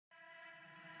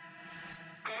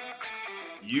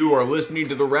You are listening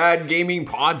to the Rad Gaming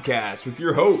Podcast with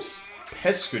your host,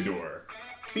 Pescador,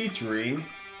 featuring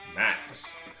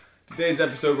Max. Today's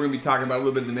episode, we're going to be talking about a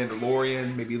little bit of the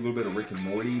Mandalorian, maybe a little bit of Rick and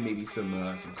Morty, maybe some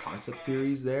concept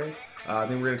theories there.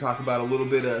 Then we're going to talk about a little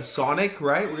bit of Sonic,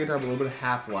 right? We're going to talk about a little bit of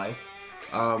Half-Life.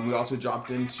 We also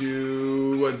dropped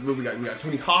into, what we got? We got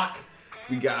Tony Hawk.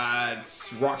 We got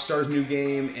Rockstar's new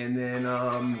game, and then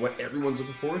what everyone's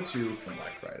looking forward to on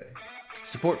Black Friday.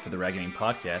 Support for the Rad Gaming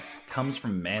Podcast comes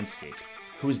from Manscaped,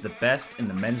 who is the best in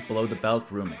the men's below-the-belt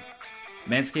grooming.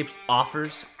 Manscaped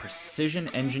offers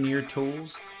precision-engineered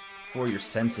tools for your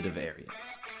sensitive areas.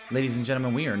 Ladies and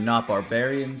gentlemen, we are not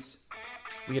barbarians.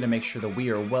 We got to make sure that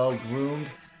we are well-groomed,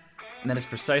 and that is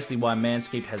precisely why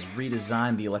Manscaped has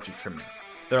redesigned the electric trimmer.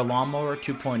 Their Lawnmower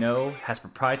 2.0 has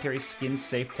proprietary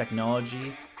skin-safe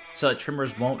technology so that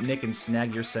trimmers won't nick and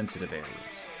snag your sensitive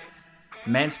areas.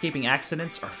 Manscaping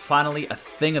accidents are finally a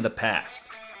thing of the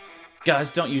past.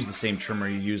 Guys, don't use the same trimmer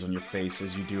you use on your face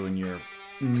as you do in your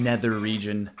nether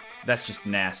region. That's just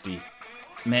nasty.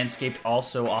 Manscaped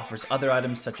also offers other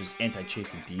items such as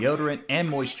anti-chafing deodorant and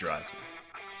moisturizer.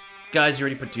 Guys, you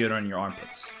already put deodorant in your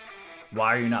armpits.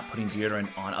 Why are you not putting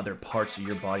deodorant on other parts of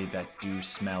your body that do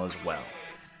smell as well?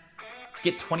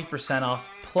 Get 20% off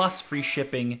plus free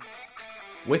shipping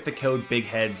with the code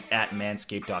BIGHEADS at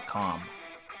manscaped.com.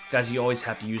 Guys, you always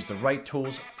have to use the right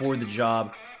tools for the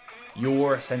job.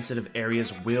 Your sensitive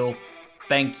areas will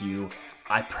thank you.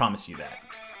 I promise you that.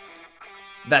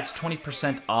 That's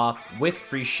 20% off with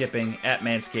free shipping at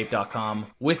manscaped.com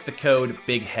with the code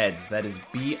BIGHEADS. That is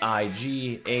BIGHEADS.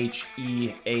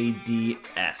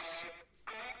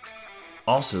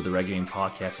 Also, the Rad Gaming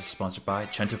Podcast is sponsored by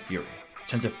Cento Fiore.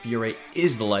 Cento Fiore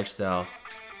is the lifestyle,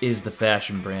 is the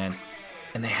fashion brand,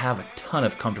 and they have a ton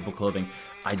of comfortable clothing.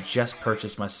 I just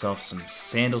purchased myself some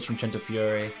sandals from Cento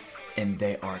Fiore, and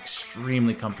they are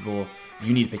extremely comfortable.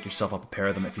 You need to pick yourself up a pair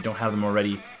of them. If you don't have them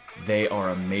already, they are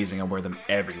amazing. I wear them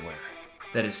everywhere.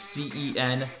 That is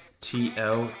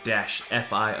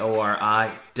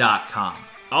CENTO-FIORI.com.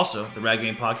 Also, the Rad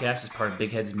Gaming Podcast is part of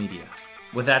Big Heads Media.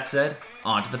 With that said,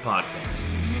 on to the podcast.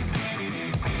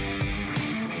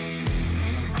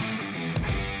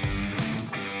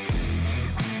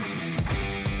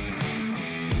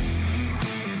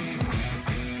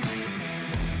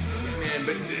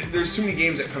 But there's too many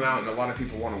games that come out, and a lot of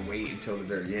people want to wait until the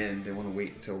very end. They want to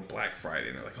wait until Black Friday,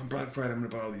 and they're like, on Black Friday, I'm going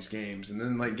to buy all these games. And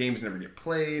then, like, games never get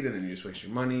played, and then you just waste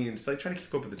your money, and it's like trying to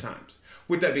keep up with the times.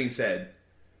 With that being said,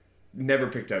 never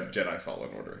picked up Jedi Fallen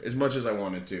Order. As much as I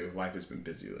wanted to, life has been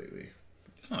busy lately.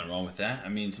 There's nothing wrong with that. I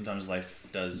mean, sometimes life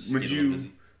does get a little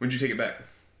busy. When did you take it back?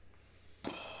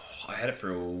 I had it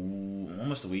for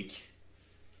almost a week.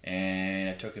 And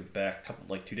I took it back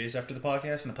 2 days after the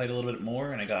podcast, and I played a little bit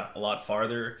more, and I got a lot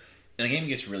farther. And the game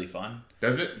gets really fun.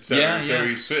 Does it? So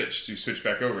you switched. You switched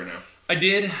back over now. I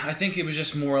did. I think it was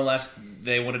just more or less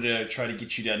they wanted to try to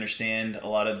get you to understand a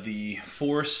lot of the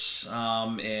Force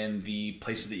and the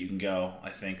places that you can go, I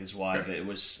think, is why it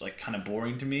was like kind of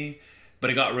boring to me.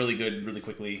 But it got really good really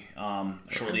quickly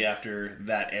shortly after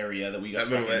that area that we got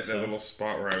stuck in. That little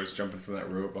spot where I was jumping from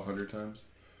that rope 100 times?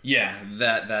 Yeah,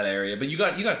 that area. But you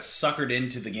got suckered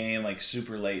into the game like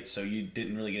super late, so you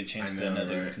didn't really get a chance to know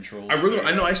the controls.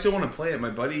 I know. I still want to play it. My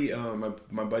buddy,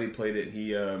 my buddy played it.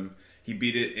 He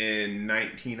beat it in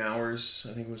 19 hours.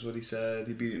 I think was what he said.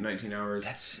 He beat it in 19 hours.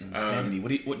 That's insanity.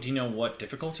 Do you know what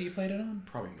difficulty you played it on?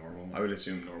 Probably normal. I would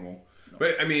assume normal.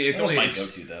 But I mean, it's only my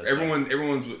go-to though. Everyone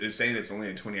is saying it's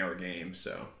only a 20-hour game,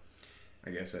 so. I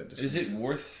guess that just... Is it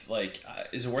worth,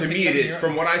 is it worth... To me, it is.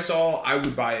 From what I saw, I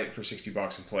would buy it for $60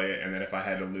 and play it, and then if I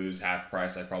had to lose half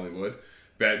price, I probably would.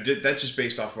 But that's just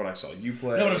based off what I saw you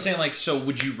play. No, what I'm saying, so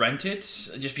would you rent it?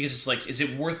 Just because it's is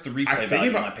it worth the replay value,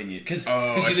 in my opinion? Because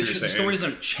the story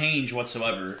doesn't change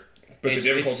whatsoever. But the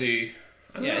difficulty...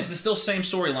 It's the still same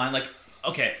storyline.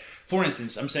 Okay, for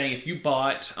instance, I'm saying if you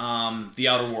bought The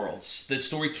Outer Worlds, the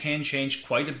story can change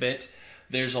quite a bit.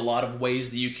 There's a lot of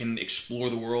ways that you can explore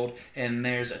the world, and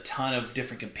there's a ton of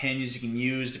different companions you can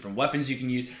use, different weapons you can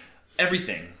use,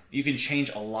 everything. You can change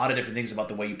a lot of different things about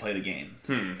the way you play the game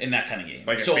in that kind of game.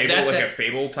 Like a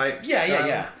Fable type style?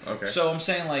 Yeah. Okay. So I'm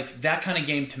saying that kind of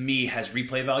game to me has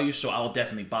replay value, so I'll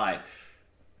definitely buy it.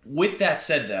 With that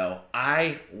said, though,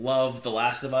 I love The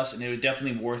Last of Us, and it was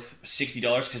definitely worth $60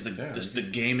 because the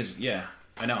game is,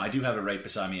 I know, I do have it right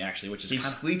beside me, actually, which is He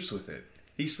sleeps with it.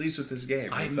 He sleeps with this game.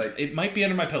 It might be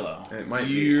under my pillow. It might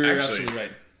be. You're absolutely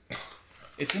right.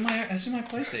 It's in my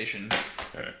PlayStation.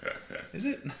 Is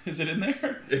it? Is it in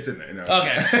there? It's in there. No.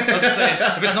 Okay. I was gonna say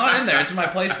if it's not in there, it's in my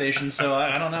PlayStation. So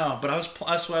I don't know. But I was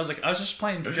just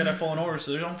playing Jedi Fallen Order,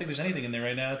 so I don't think there's anything in there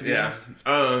right now. To be honest.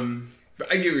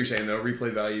 I get what you're saying though.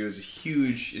 Replay value is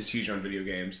huge on video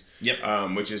games.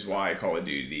 Yep. Which is why Call of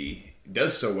Duty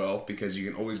does so well, because you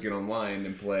can always get online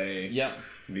and play. Yep.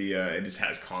 It just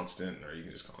has constant, or you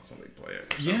can just constantly play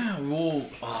it. So. Yeah. Well,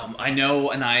 I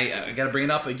know, and I got to bring it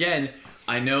up again.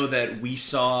 I know that we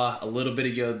saw a little bit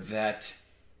ago that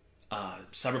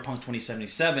Cyberpunk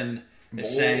 2077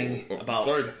 is saying about.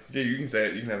 Sorry. Yeah, you can say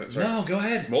it. You can have it. Sorry. No, go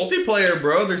ahead. Multiplayer,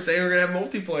 bro. They're saying we're gonna have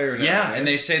multiplayer now. Yeah, man. and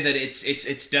they say that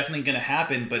it's definitely gonna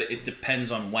happen, but it depends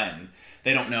on when.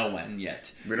 They don't know when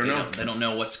yet. We don't know. They don't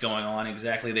know what's going on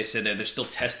exactly. They said that they're still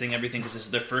testing everything because this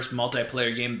is their first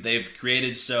multiplayer game they've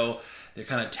created, so they're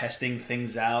kind of testing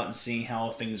things out and seeing how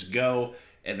things go,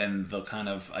 and then they'll kind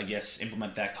of, I guess,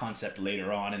 implement that concept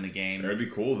later on in the game. It'd be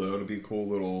cool though. It'd be a cool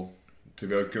little to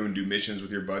be able to go and do missions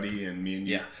with your buddy and me and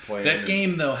you play. That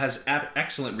game though has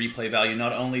excellent replay value.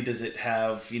 Not only does it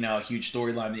have a huge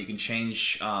storyline that you can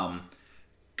change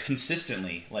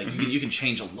consistently, like you can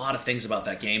change a lot of things about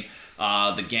that game.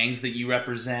 The gangs that you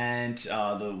represent,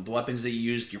 the weapons that you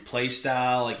use, your play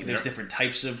style, like there's different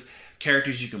types of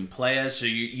characters you can play as. So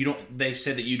you don't. They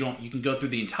said that you can go through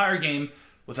the entire game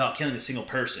without killing a single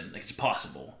person. Like it's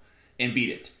possible, and beat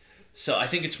it. So I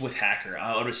think it's with hacker.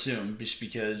 I would assume, just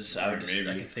because I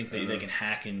can think that they can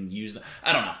hack and use them.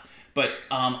 I don't know, but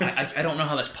I don't know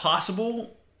how that's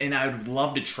possible. And I would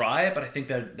love to try it, but I think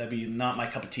that'd be not my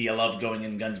cup of tea. I love going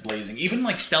in guns blazing. Even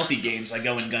like stealthy games, I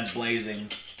go in guns blazing.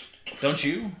 Don't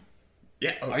you?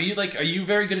 Yeah. Are you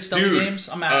very good at stealthy games?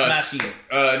 I'm asking you.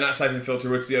 Not Siphon Filter.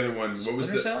 What's the other one? What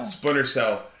was the Cell? Splinter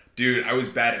Cell? Dude, I was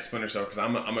bad at Splinter Cell because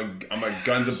I'm a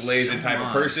guns ablazing type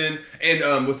of person.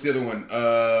 And what's the other one?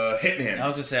 Hitman. I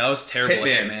was gonna say I was terrible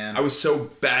at Hitman. I was so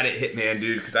bad at Hitman,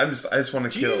 dude, because I just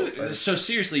want to kill. So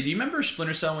seriously, do you remember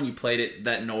Splinter Cell when you played it?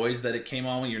 That noise that it came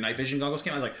on when your night vision goggles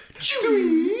came on? I was like,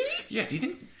 yeah. Do you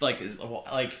think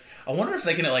I wonder if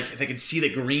they can see the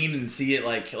green and see it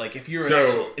like if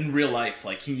you're in real life,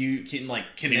 like can you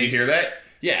hear that?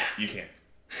 Yeah, you can.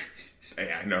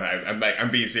 Yeah, no,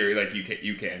 I'm being serious. Like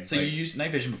you can. So you used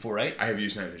night vision before, right? I have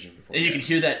used night vision before. And you can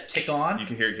hear that kick on. You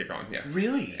can hear it kick on. Yeah.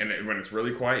 Really? And when it's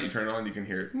really quiet, you turn it on. You can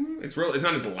hear it. It's real. It's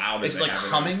not as loud as it's like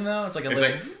humming though. It's like a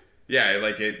little. Yeah,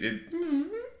 like it.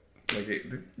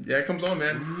 Yeah, it comes on,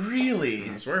 man.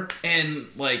 Really? I swear. And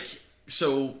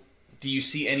so. Do you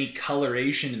see any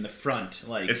coloration in the front?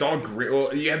 Like it's all green.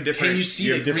 Well, you have different. Can you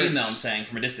see the green though? I'm saying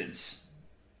from a distance.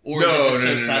 Or no, is it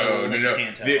just so subtle that you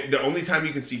can't tell? The only time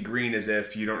you can see green is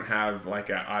if you don't have like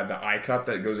the eye cup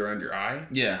that goes around your eye.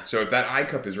 Yeah. So if that eye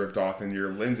cup is ripped off and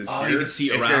your lens is here, you can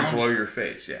see it's going to glow your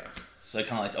face. Yeah. So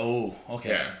kind of like, okay.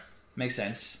 Yeah. Makes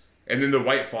sense. And then the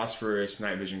white phosphorus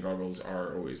night vision goggles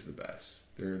are always the best.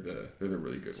 They're the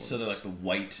really good ones. So they're like the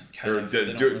white kind of. They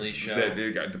don't really show.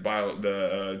 They got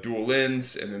the dual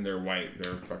lens, and then they're white.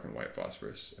 They're fucking white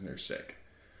phosphorus, and they're sick.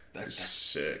 That's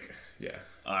sick. Yeah.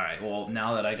 All right. Well,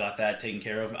 now that I got that taken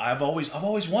care of, I've always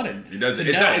wanted. It doesn't.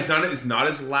 It's not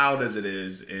as loud as it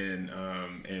is in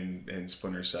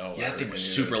Splinter Cell. Yeah, I think it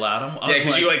was super loud. Yeah,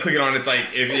 because you click it on, it's like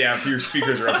if your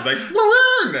speakers are up, it's like.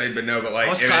 But no, but like I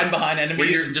was hiding behind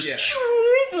enemies and just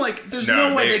like there's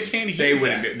no way they can't hear.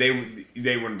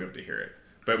 They wouldn't be able to hear it.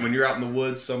 But when you're out in the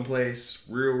woods someplace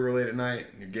real late at night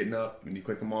and you're getting up and you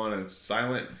click them on and it's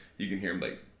silent, you can hear them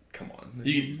like. Come on. Do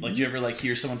you ever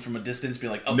hear someone from a distance be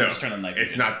like, "Oh, no, just turn on the night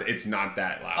vision." It's not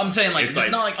that loud. I'm saying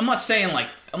I'm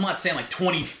not saying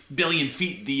 20 billion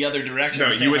feet the other direction.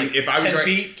 No, you wouldn't. If I was 10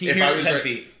 feet, can you hear it 10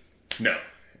 feet? No,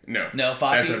 5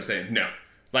 That's feet? what I'm saying. No,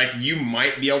 like you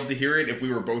might be able to hear it if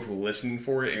we were both listening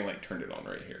for it and turned it on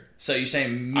right here. So you're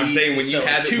saying I'm saying when you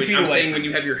have 2 feet away. I'm saying when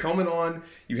you have your helmet on,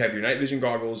 you have your night vision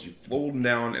goggles, you fold them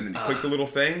down, and then you click the little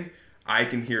thing. I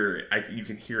can hear it. You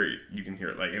can hear it. You can hear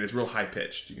it. And it's real high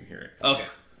pitched. You can hear it. Okay.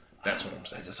 That's what I'm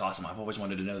saying. That's awesome. I've always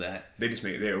wanted to know that. They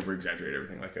over exaggerate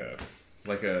everything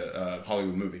like a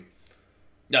Hollywood movie.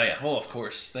 Oh yeah. Well, of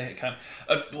course they kind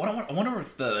of. I wonder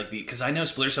if because I know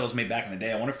Splinter Cell was made back in the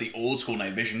day. I wonder if the old school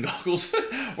night vision goggles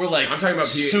were I'm talking about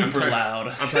super loud.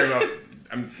 I'm talking about.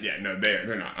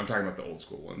 They're not. I'm talking about the old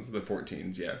school ones, the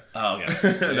 14s. Yeah. Oh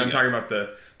okay. And I'm talking about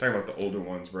the older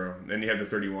ones, bro. Then you have the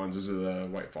 31s. Those are the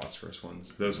white phosphorus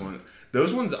ones. Those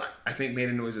ones, I think made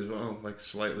a noise as well, like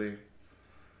slightly.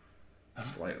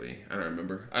 Slightly. I don't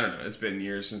remember. I don't know. It's been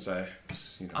years since I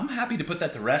was, I'm happy to put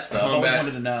that to rest, though. I've always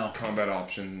wanted to know. Combat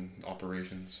option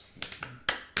operations.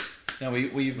 No, we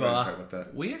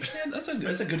actually had, that's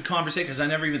a good conversation because I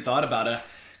never even thought about it.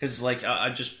 Because I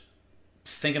just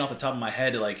thinking off the top of my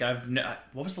head,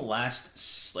 what was the last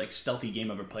stealthy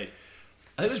game I ever played?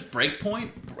 I think it was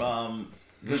Breakpoint.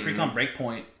 Ghost Recon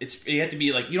Breakpoint. You have to be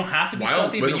you don't have to be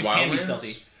stealthy, but you can be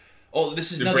stealthy. Oh,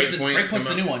 this is Did Breakpoint's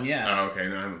the new one. Yeah. Oh, okay.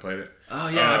 No, I haven't played it. Oh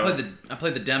yeah, I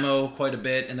played the demo quite a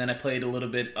bit, and then I played a little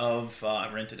bit of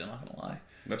I rented it. I'm not gonna lie.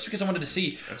 Just because I wanted to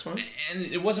see. That's fine. And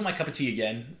it wasn't my cup of tea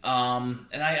again. And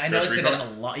I noticed that a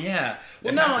lot. Yeah.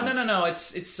 Well, no.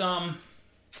 It's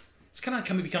kind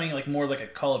of becoming like more like a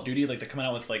Call of Duty. Like they're coming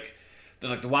out with like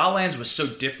the Wildlands was so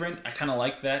different. I kind of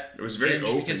like that. It was very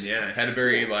open. Yeah, it had a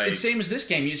very like. It's same as this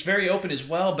game. It's very open as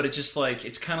well, but it's just like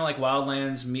it's kind of like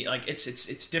Wildlands. Like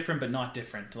it's different, but not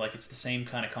different. Like it's the same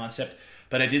kind of concept.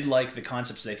 But I did like the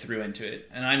concepts they threw into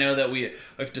it. And I know that we've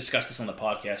discussed this on the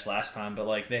podcast last time, but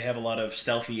like they have a lot of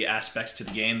stealthy aspects to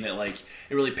the game that like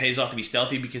it really pays off to be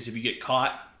stealthy because if you get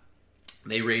caught,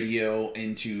 they radio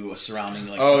into a surrounding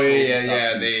like controls and stuff.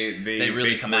 Yeah. They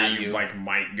really come at you. Like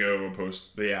might go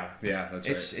opposed. Yeah, that's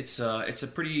right. It's a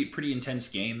pretty intense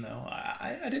game though.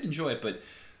 I did enjoy it, but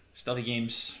stealthy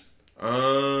games not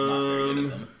very good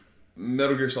at them.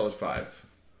 Metal Gear Solid 5.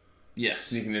 Yes.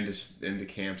 Sneaking into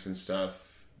camps and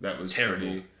stuff. That was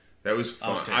terrible. That was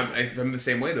fun. I'm the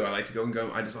same way though. I like to go and go.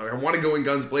 I want to go in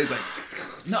guns blazing. Like,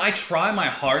 no, I try my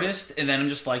hardest, and then I'm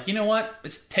just like, you know what?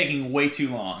 It's taking way too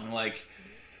long. Like,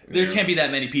 there can't be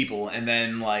that many people, and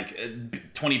then like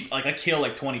 20. Like I kill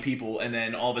like 20 people, and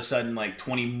then all of a sudden like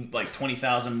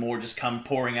 20,000 more just come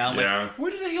pouring out. Like,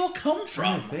 where did they all come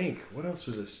from? I think what else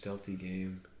was a stealthy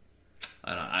game?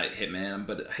 I don't know, Hitman,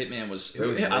 but Hitman was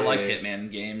I like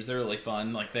Hitman games. They're really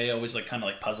fun. Like they always like kind of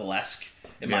like puzzle-esque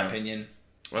in my opinion.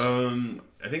 I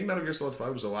think Metal Gear Solid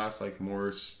 5 was the last like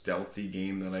more stealthy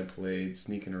game that I played,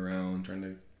 sneaking around trying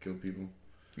to kill people.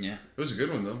 Yeah, it was a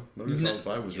good one though. Metal Gear Solid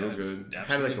 5 was real good. It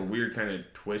had like a weird kind of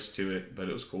twist to it, but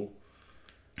it was cool.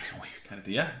 Weird kind of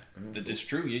it's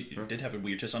true. You did have a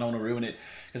weird twist. I don't want to ruin it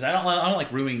because I don't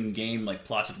like ruining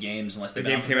plots of games unless the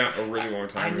game came out a really long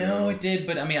time ago. I know it did,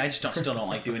 but I mean I just still don't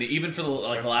like doing it. Even for the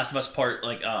Last of Us part,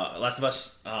 Last of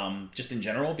Us just in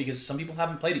general, because some people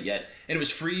haven't played it yet, and it was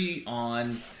free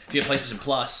on if you have PlayStation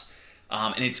Plus.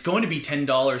 And it's going to be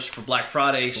 $10 for Black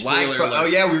Friday. Spoiler alert. Oh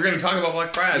yeah, we were going to talk about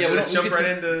Black Friday. Yeah, let's jump right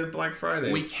into Black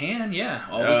Friday. We can, yeah.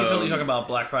 We can totally talk about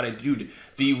Black Friday, dude.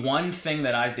 The one thing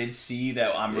that I did see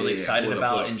that I'm really excited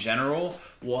about in general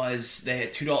was they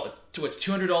had $200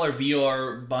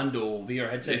 VR bundle, VR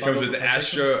headset. It comes with the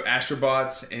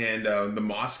Astrobots and the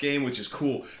Moss game, which is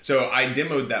cool. So I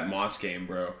demoed that Moss game,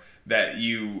 bro. That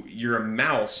you're a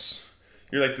mouse.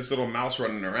 You're like this little mouse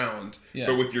running around. Yeah.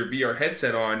 But with your VR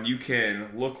headset on, you can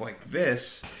look like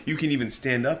this. You can even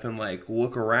stand up and like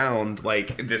look around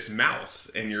like this mouse,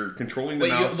 and you're controlling the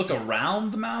mouse. You look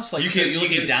around the mouse? Like you look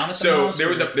down at the mouse?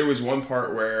 So there was one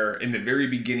part where in the very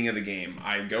beginning of the game,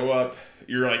 I go up.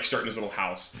 You're like starting this little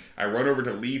house. I run over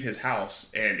to leave his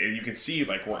house, and you can see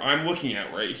like where I'm looking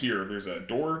at right here. There's a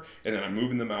door, and then I'm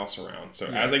moving the mouse around. So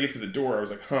as I get to the door, I was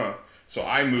like, huh. So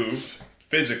I moved.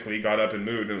 Physically got up and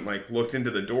moved and like looked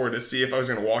into the door to see if I was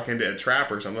going to walk into a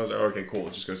trap or something. I was like, okay, cool.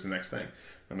 It just goes to the next thing.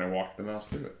 And I walked the mouse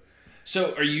through it.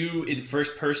 So are you in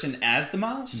first person as the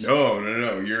mouse? No.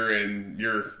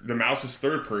 The mouse is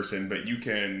third person, but you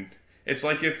can, it's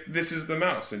like if this is the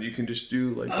mouse and you can just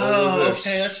do like all of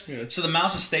this. Okay. So the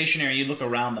mouse is stationary. You look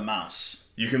around the mouse.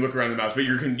 You can look around the mouse, but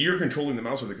you're controlling the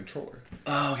mouse with a controller.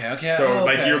 Oh, okay. So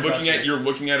you're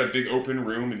looking at a big open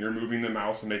room and you're moving the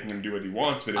mouse and making him do what he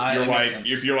wants. But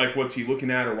if you're like, what's he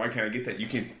looking at, or why can't I get that? You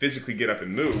can physically get up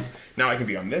and move. Now I can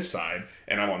be on this side,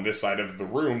 and I'm on this side of the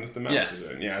room that the mouse is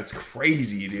in. Yeah, it's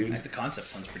crazy, dude. The concept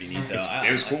sounds pretty neat, though.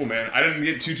 It was cool, man. I didn't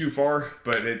get too far,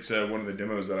 but it's one of the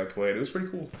demos that I played. It was pretty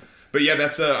cool. But yeah,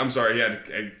 that's I'm sorry. Yeah,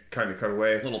 I kind of cut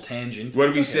away. A little tangent. What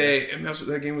did we say?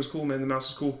 That game was cool, man. The mouse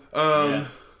was cool. Well,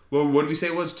 what did we say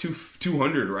it was?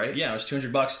 $200, right? Yeah, it was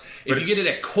 $200. If you get it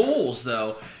at Kohl's,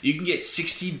 though, you can get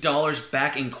 $60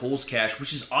 back in Kohl's cash,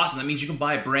 which is awesome. That means you can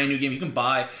buy a brand new game. You can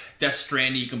buy Death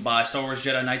Stranding. You can buy Star Wars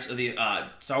Jedi Knights of the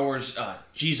Star Wars. Star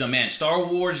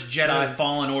Wars Jedi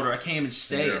Fallen Order. I can't even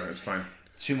say it. It's fine.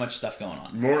 Too much stuff going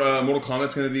on. Mortal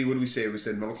Kombat's going to be. What did we say? We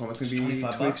said Mortal Kombat's going to be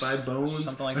 $25 bones,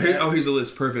 something like that. Oh, here's the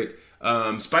list. Perfect.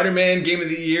 Spider-Man Game of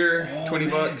the Year,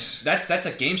 $20. That's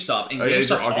at GameStop, and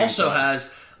GameStop also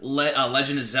has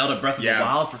Legend of Zelda Breath of the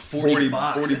Wild for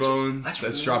 $40. 40 bones.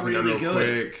 That's dropping really down real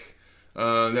quick.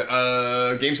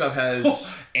 GameStop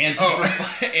has Anthem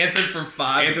for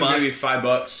 $5. Anthem's gonna be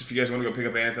 $5 if you guys want to go pick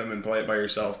up Anthem and play it by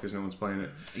yourself because no one's playing it.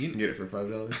 You can get it for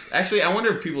 $5. Actually, I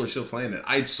wonder if people are still playing it.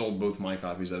 I sold both my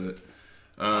copies of it.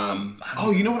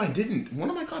 You know what? I didn't. One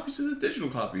of my copies is a digital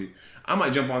copy. I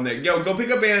might jump on there. Yo, go pick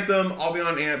up Anthem. I'll be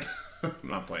on Anthem. I'm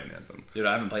not playing Anthem. Dude,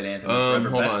 I haven't played Anthem in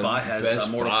forever. Best Buy has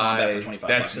Mortal Kombat for $25.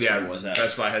 That's what it was at.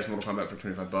 Best Buy has Mortal Kombat for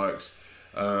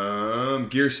 $25.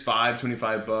 Gears 5,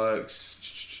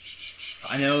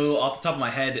 $25. I know off the top of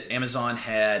my head, Amazon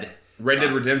had Red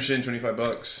Dead Redemption,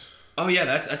 $25. Oh yeah,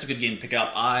 that's a good game to pick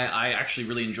up. I actually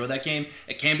really enjoy that game.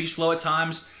 It can be slow at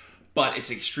times, but it's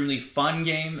an extremely fun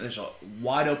game. There's a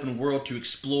wide open world to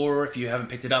explore. If you haven't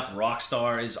picked it up,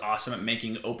 Rockstar is awesome at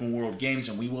making open world games,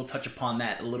 and we will touch upon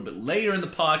that a little bit later in the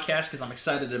podcast because I'm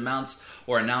excited to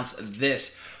announce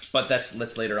this. But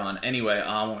that's later on. Anyway,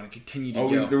 I want to continue to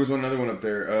go. There was one other one up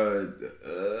there.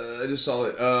 I just saw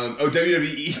it. WWE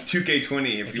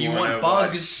 2K20. If you want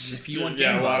bugs, if you want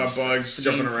game a lot bugs, of bugs,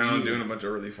 jumping around, doing a bunch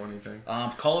of really funny things.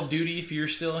 Call of Duty, if you're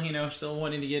still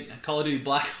wanting to get Call of Duty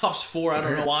Black Ops 4, I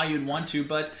don't know why you'd want to,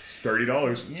 but it's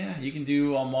 $30. Yeah, you can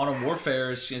do Modern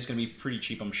Warfare. It's going to be pretty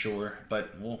cheap, I'm sure,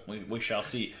 but we shall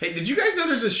see. Hey, did you guys know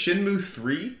there's a Shenmue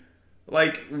 3?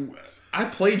 Like, I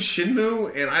played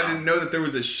Shenmue, and I didn't know that there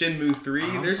was a Shenmue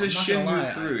 3. There's a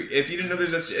Shenmue 3. If you didn't know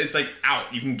it's like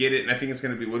out. You can get it, and I think it's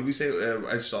going to be, what did we say?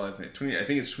 I saw it. I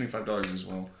think it's $25 as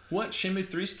well. What? Shenmue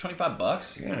 3 is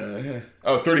 $25? Yeah.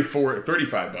 Oh,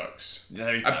 $35. Yeah,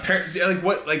 apparently, like,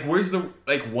 what? Like, where's the,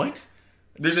 like, what?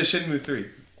 There's a Shenmue 3.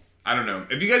 I don't know.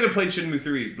 If you guys have played Shenmue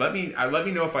 3, let me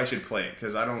know if I should play it,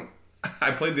 because I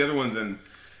played the other ones, and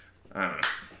I don't know.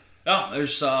 Oh,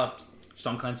 there's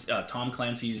Tom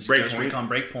Clancy's Ghost Recon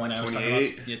Breakpoint. I was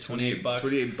talking about, $28.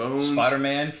 $28 bones.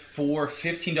 Spider-Man for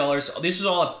 $15. This is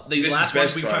all these last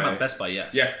ones we talking about Best Buy.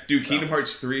 Yes. Yeah, dude. Kingdom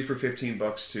Hearts 3 for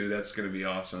 $15 too. That's gonna be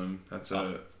awesome. That's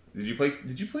Did you play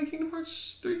Kingdom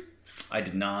Hearts 3? I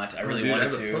did not. I really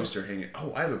wanted to. I have a poster hanging.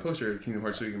 Oh, I have a poster of Kingdom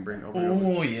Hearts so you can bring over.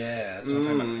 Oh yeah, that's what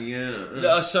I'm talking about.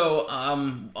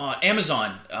 Yeah.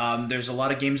 Amazon. There's a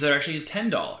lot of games that are actually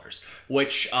 $10,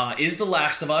 which is The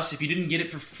Last of Us. If you didn't get it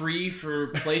for free for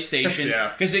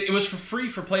PlayStation, because it was for free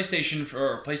for PlayStation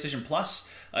for PlayStation Plus,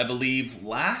 I believe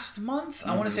last month.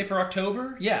 I want to say for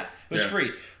October. Yeah, it was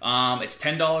free. It's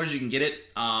 $10. You can get it.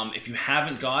 If you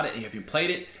haven't got it, and if you played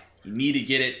it, you need to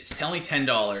get it. It's only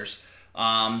 $10.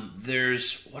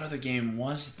 There's what other game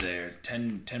was there?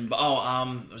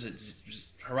 Was it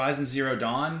Horizon Zero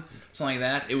Dawn? Something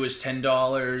like that. It was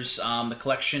 $10. The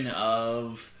collection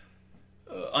of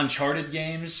Uncharted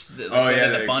games. The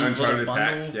Uncharted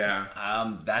pack. Yeah.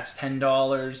 That's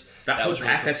 $10. That whole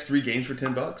pack. That's 3 games for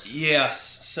 $10.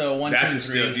 Yes. So that's a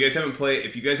steal. If you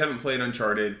guys haven't played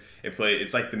Uncharted,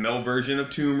 it's like the male version of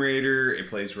Tomb Raider. It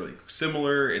plays really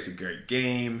similar. It's a great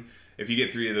game. If you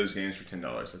get 3 of those games for $10,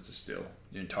 that's a steal.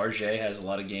 And Target has a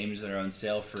lot of games that are on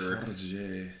sale for.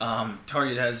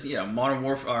 Target has Modern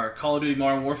Warfare, Call of Duty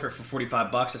Modern Warfare for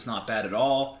 $45. That's not bad at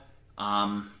all.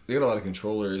 They got a lot of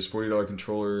controllers, $40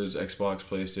 controllers, Xbox,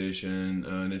 PlayStation,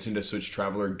 Nintendo Switch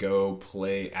Traveler Go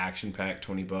Play Action Pack,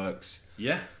 $20.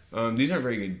 Yeah. These aren't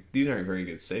very good. These aren't very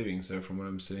good savings though, from what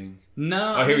I'm seeing.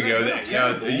 No. Oh, here we go.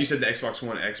 You said the Xbox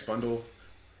One X bundle.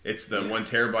 It's the 1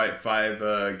 terabyte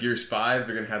 5 Gears 5.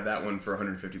 They're gonna have that one for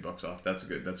 $150 off. That's a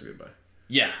good buy.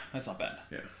 Yeah, that's not bad.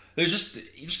 Yeah. You just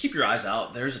keep your eyes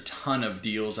out. There's a ton of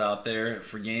deals out there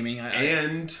for gaming.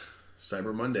 And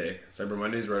Cyber Monday. Cyber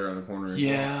Monday's right around the corner.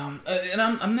 Yeah, and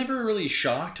I'm never really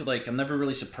shocked. Like, I'm never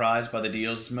really surprised by the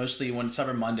deals. Mostly when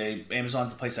Cyber Monday,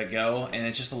 Amazon's the place I go, and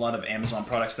it's just a lot of Amazon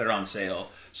products that are on sale.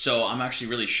 So I'm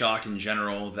actually really shocked in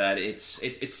general that it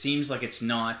seems like it's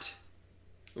not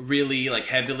really like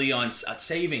heavily on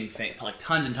saving like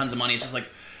tons and tons of money. It's just like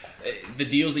the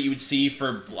deals that you would see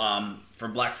for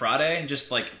Black Friday, and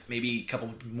just like maybe a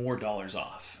couple more dollars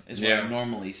off is what I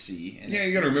normally see. And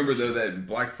you got to remember though that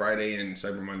Black Friday and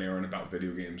Cyber Monday aren't about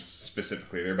video games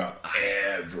specifically. They're about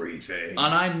everything. And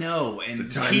I know, and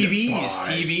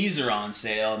TVs are on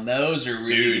sale, and those are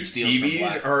really good deals.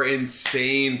 TVs are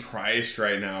insane priced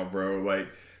right now, bro. Like,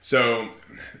 so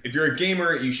if you're a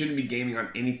gamer, you shouldn't be gaming on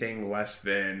anything less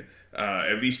than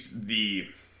at least the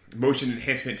motion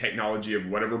enhancement technology of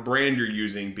whatever brand you're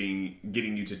using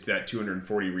getting you to that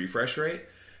 240 refresh rate.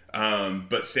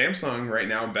 But Samsung right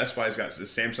now, Best Buy's got the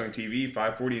Samsung TV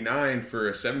 $549 for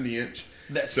a 70-inch.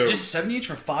 That's just 70-inch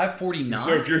for $549.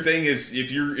 So if your thing is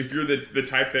if you're the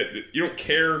type that you don't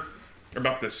care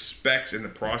about the specs and the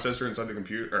processor inside the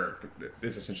computer, or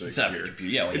it's essentially a computer.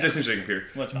 It's essentially a computer.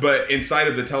 But inside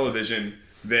of the television,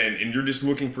 and you're just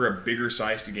looking for a bigger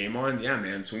size to game on,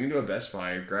 man, swing into a Best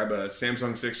Buy, grab a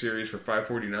Samsung 6 Series for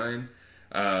 $549.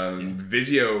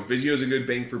 Vizio's a good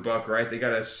bang for buck, right? They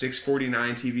got a $649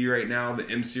 TV right now, the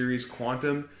M Series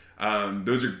Quantum.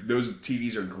 Those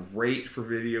TVs are great for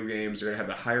video games. They're gonna have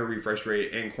the higher refresh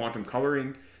rate and quantum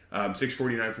coloring.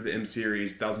 $649 for the M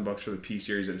Series, $1,000 for the P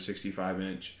Series at a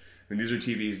 65-inch. I mean, these are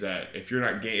TVs that if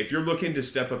you're looking to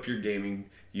step up your gaming,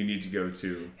 you need to go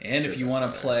to. And if you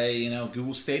want to play,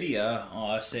 Google Stadia,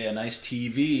 say a nice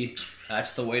TV,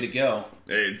 that's the way to go.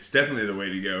 It's definitely the way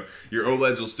to go. Your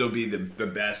OLEDs will still be the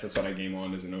best. That's what I game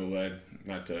on, is an OLED.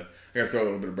 I gotta throw a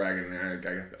little bit of bragging in there. I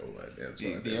got the OLED. Yeah, that's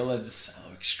what the OLED's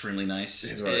extremely nice.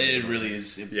 It really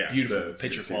is beautiful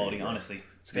picture quality. TV, honestly,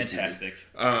 it's fantastic.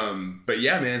 But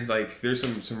yeah, man, like there's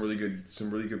some really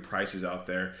good prices out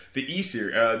there. The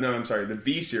the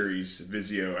V series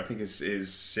Vizio, I think is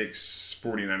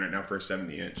 $649 right now for a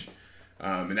 70-inch.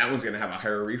 And that one's going to have a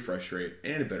higher refresh rate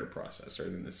and a better processor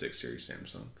than the 6 series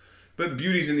Samsung. But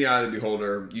beauty's in the eye of the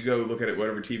beholder. You go look at it,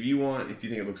 whatever TV you want. If you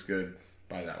think it looks good,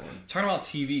 buy that one. Talking about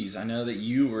TVs, I know that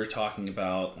you were talking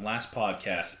about last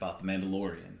podcast about the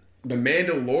Mandalorian. The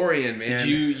Mandalorian, man.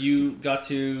 Did you got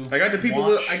to? I got to peep a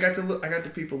little. I got to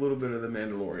peep a little bit of the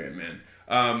Mandalorian, man.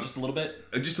 Just a little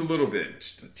bit. Just a little bit.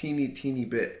 Just a teeny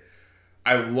bit.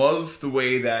 I love the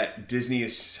way that Disney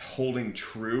is holding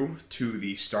true to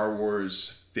the Star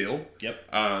Wars feel. Yep.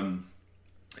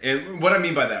 And what I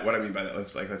mean by that,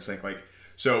 let's think like,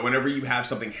 so whenever you have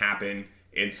something happen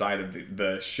inside of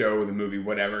the show, the movie,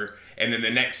 whatever, and then the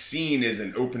next scene is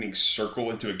an opening circle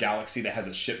into a galaxy that has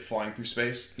a ship flying through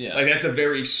space. Yeah. Like that's a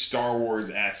very Star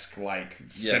Wars-esque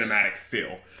cinematic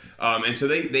feel. And so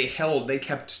they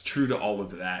kept true to all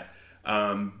of that.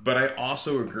 But I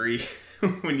also agree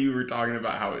when you were talking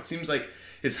about how it seems like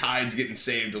his hide's getting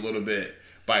saved a little bit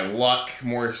by luck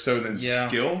more so than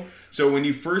skill. So when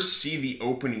you first see the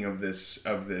opening of this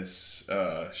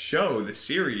show, the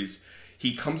series,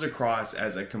 he comes across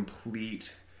as a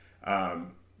complete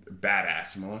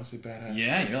badass. Am I allowed to say badass?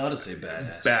 Yeah, you're allowed to say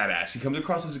badass. Badass. He comes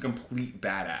across as a complete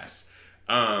badass.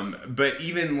 But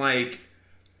even like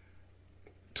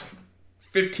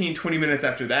 15, 20 minutes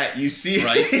after that, you see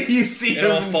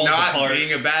him not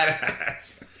being a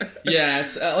badass. Yeah,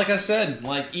 it's like I said,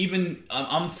 like even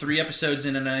I'm 3 episodes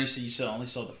in, and I only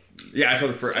saw the. Yeah, I saw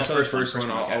the first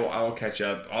one. I'll catch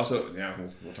up. Also, yeah,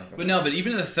 we'll talk about. But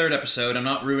even in the 3rd episode, I'm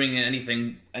not ruining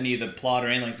any of the plot or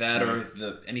anything like that, or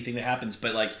anything that happens.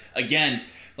 But like again,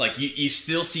 like you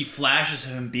still see flashes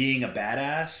of him being a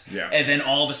badass, and then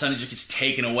all of a sudden it just gets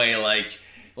taken away.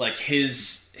 Like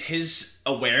his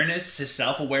awareness, his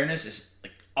self-awareness is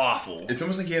like awful. It's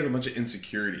almost like he has a bunch of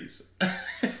insecurities.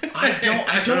 I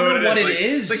don't know what it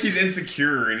is. It's like he's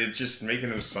insecure and it's just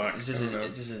making him suck. Is this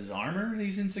his armor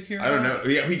he's insecure? I don't know.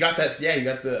 Yeah, he got that. Yeah, he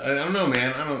got the. I don't know,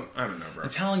 man. I don't know, bro. I'm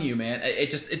telling you, man.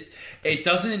 It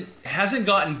hasn't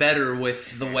gotten better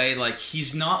with the way like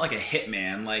he's not like a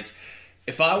hitman. Like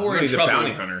if I were in trouble, he's a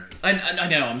bounty hunter. I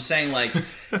know. I'm saying like,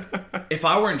 if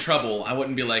I were in trouble, I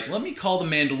wouldn't be like, let me call the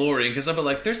Mandalorian, because I'd be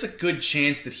like, there's a good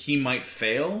chance that he might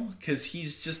fail, because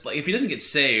he's just like, if he doesn't get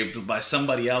saved by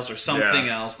somebody else or something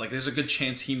else, like there's a good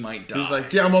chance he might die. He's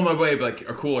like, yeah, I'm on my way. But like,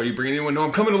 oh, cool. Are you bringing anyone? No,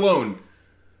 I'm coming alone.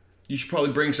 You should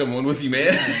probably bring someone with you,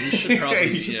 man. Yeah,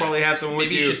 you should probably have someone with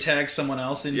you. Maybe you should tag someone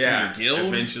else in for your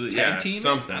guild. Eventually, tag team.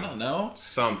 Something. I don't know.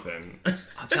 Something.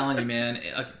 I'm telling you, man.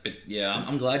 But yeah,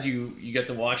 I'm glad you get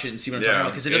to watch it and see what I'm talking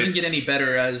about, because it doesn't get any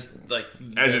better as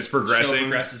it's progressing. Show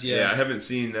progresses. Yeah, I haven't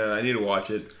seen. I need to watch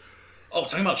it. Oh,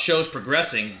 talking about shows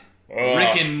progressing.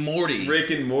 Rick and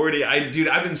Morty. I've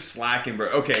been slacking, bro.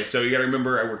 Okay, so you got to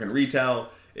remember, I work in retail.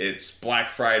 It's Black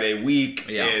Friday week.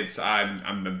 Yeah.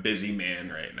 I'm a busy man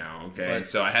right now. Okay,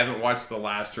 so I haven't watched the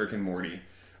last Rick and Morty.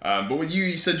 But what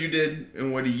you said you did,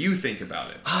 and what do you think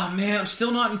about it? Oh man, I'm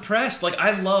still not impressed. Like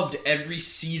I loved every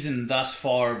season thus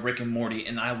far of Rick and Morty,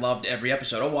 and I loved every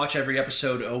episode. I'll watch every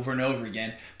episode over and over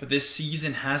again. But this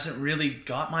season hasn't really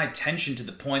got my attention to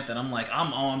the point that I'm like,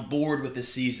 I'm on board with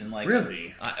this season. Like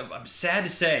really, I'm sad to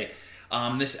say.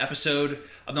 This episode,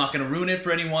 I'm not going to ruin it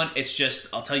for anyone. It's just,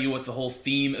 I'll tell you what the whole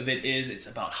theme of it is. It's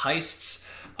about heists,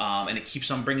 and it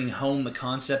keeps on bringing home the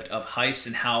concept of heists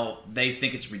and how they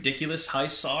think it's ridiculous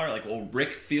heists are. Like, well,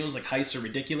 Rick feels like heists are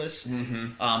ridiculous.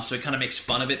 Mm-hmm. So it kind of makes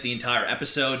fun of it the entire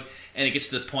episode, and it gets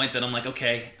to the point that I'm like,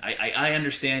 okay, I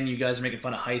understand you guys are making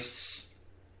fun of heists.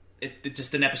 It's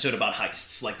just an episode about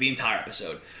heists, like the entire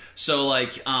episode. So,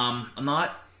 like, I'm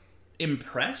not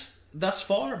impressed thus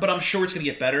far, but I'm sure it's going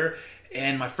to get better.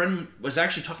 And my friend was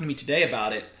actually talking to me today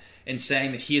about it and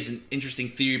saying that he has an interesting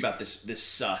theory about this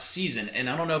season. And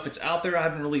I don't know if it's out there. I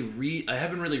haven't really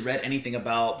read anything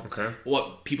about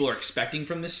what people are expecting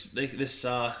from this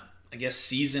I guess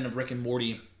season of Rick and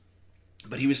Morty.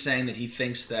 But he was saying that he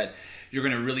thinks that you're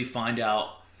going to really find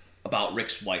out about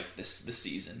Rick's wife this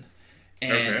season.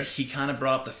 And he kind of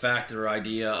brought up the fact or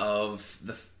idea of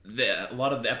a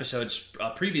lot of the episodes,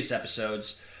 previous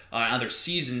episodes, other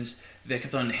seasons, they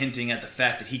kept on hinting at the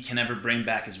fact that he can never bring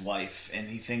back his wife, and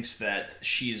he thinks that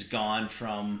she's gone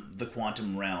from the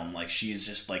quantum realm, like she's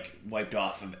just like wiped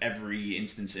off of every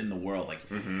instance in the world, like.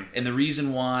 Mm-hmm. And the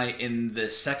reason why in the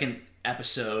 2nd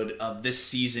episode of this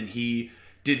season he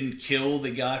didn't kill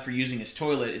the guy for using his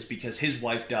toilet is because his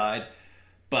wife died,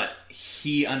 but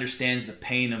he understands the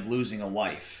pain of losing a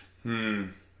wife.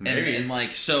 Maybe. And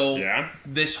like, so Yeah.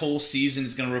 this whole season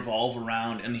is going to revolve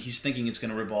around, and he's thinking it's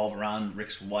going to revolve around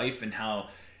Rick's wife and how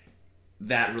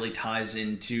that really ties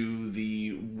into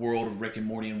the world of Rick and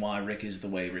Morty and why Rick is the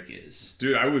way Rick is.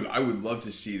 Dude, I would love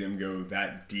to see them go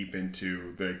that deep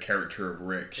into the character of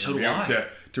Rick. So and do I.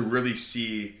 To really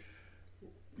see,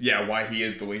 why he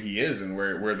is the way he is and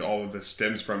where all of this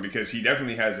stems from, because he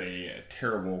definitely has a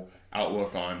terrible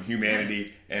outlook on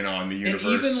humanity and on the universe.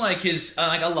 And even like his,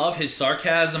 I love his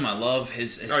sarcasm. I love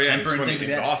his temper and things like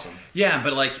It's that. awesome. Yeah,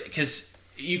 but like, because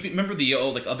you can remember the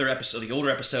older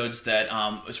episodes that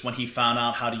it's when he found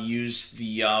out how to use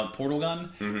the portal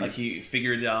gun. Like he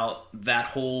figured out that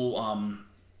whole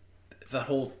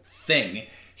thing.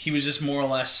 He was just more or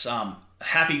less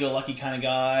happy-go-lucky kind of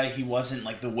guy. He wasn't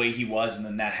like the way he was, and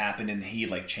then that happened, and he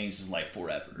like changed his life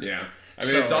forever. Yeah, I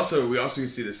mean, we also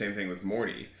see the same thing with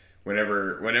Morty.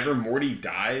 Whenever Morty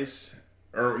dies,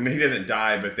 or he doesn't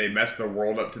die, but they mess the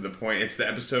world up to the point. It's the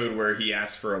episode where he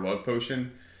asks for a love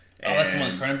potion. Oh, that's the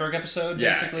one Cronenberg episode.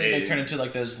 Basically, they turn into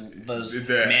like those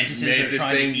mantises that are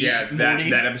trying to eat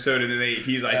Morty. that episode, and then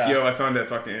he's like, "Yo, I found a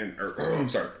fucking." I'm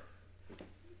sorry.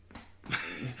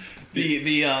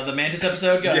 The mantis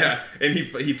episode. Go ahead. Yeah, and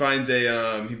he finds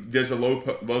there's a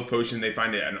love potion. They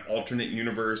find an alternate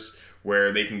universe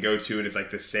where they can go to, and it's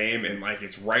like the same, and like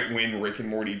it's right when Rick and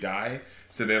Morty die,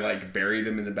 so they like bury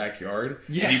them in the backyard.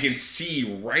 Yes. And you can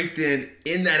see right then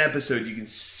in that episode, you can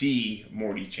see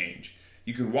Morty change.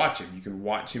 You can watch him. You can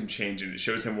watch him change, and it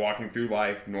shows him walking through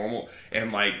life normal.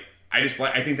 And like I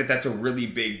think that's a really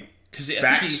big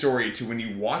backstory to when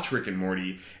you watch Rick and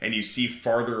Morty and you see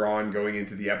farther on going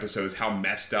into the episodes how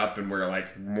messed up and where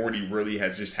like Morty really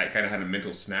has just kind of had a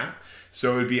mental snap.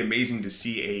 So it would be amazing to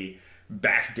see a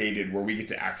backdated where we get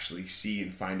to actually see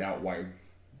and find out why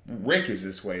Rick is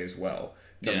this way as well.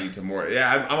 To lead to more.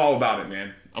 Yeah, I'm all about it,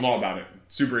 man. I'm all about it.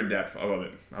 Super in depth. I love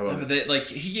it. Like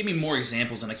he gave me more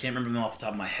examples, and I can't remember them off the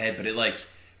top of my head, but it like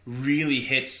really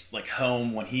hits like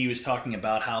home when he was talking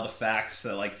about how the facts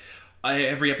that like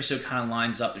every episode kind of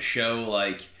lines up to show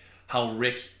like how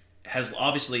Rick has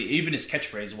obviously even his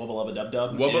catchphrase wubba lubba dub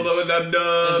dub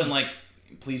doesn't like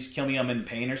please kill me, I'm in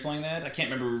pain or something like that. I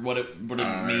can't remember what it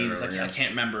means. I can't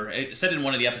remember. It said it in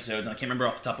one of the episodes, and I can't remember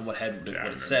off the top of what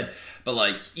it said. But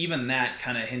like even that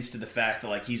kind of hints to the fact that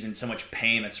like he's in so much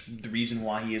pain. That's the reason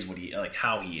why he is what he like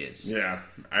how he is. Yeah,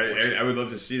 I would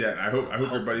love to see that. I hope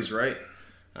everybody's right.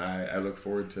 I look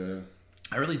forward to.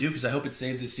 I really do, because I hope it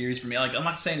saves this series for me. Like I'm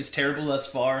not saying it's terrible thus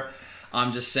far.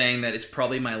 I'm just saying that it's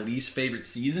probably my least favorite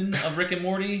season of Rick and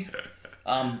Morty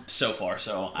so far.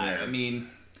 So I mean.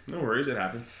 No worries, it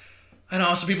happens. I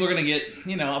know some people are gonna get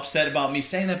upset about me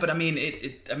saying that, but I mean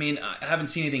I haven't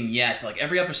seen anything yet. Like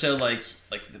every episode, like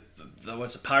the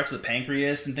what's the Pirates of the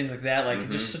Pancreas and things like that. Like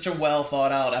just such a well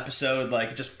thought out episode.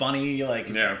 Like just funny, like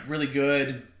really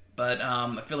good. But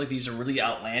I feel like these are really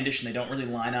outlandish and they don't really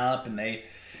line up, and they,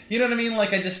 you know what I mean?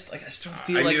 Like I just don't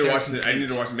feel I like need to watch it. I need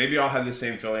to watch it. Maybe I'll have the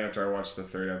same feeling after I watch the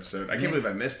third episode. I can't believe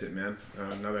I missed it, man.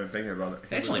 Now that I'm thinking about it,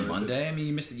 it's only Monday. I mean,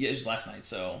 you missed it. Yeah, it was last night,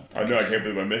 so I know. I can't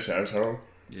believe I missed it. I was home.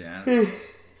 Yeah,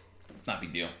 not a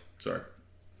big deal. Sorry.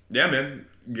 Yeah, man.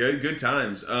 Good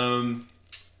times.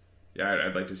 Yeah,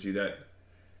 I'd like to see that.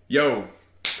 Yo,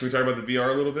 can we talk about the VR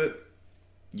a little bit?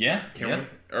 Yeah. Can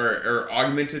we? Or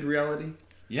augmented reality?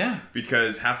 Yeah.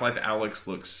 Because Half-Life Alyx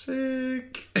looks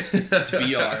sick. It's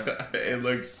VR. It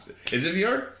looks. Is it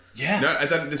VR? Yeah. No, I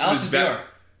thought this was VR.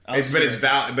 It's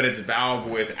Valve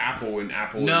with Apple, and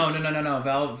Apple. No.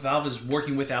 Valve is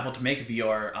working with Apple to make a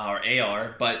VR or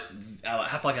AR, but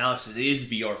Half-Life Alyx is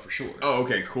VR for sure. Oh,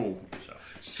 okay, cool.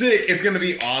 Sick! It's gonna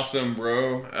be awesome,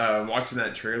 bro. Watching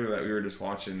that trailer that we were just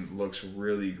watching looks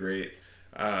really great.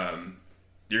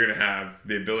 You're gonna have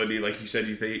the ability, like you said,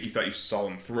 you thought you saw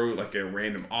him throw like a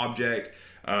random object.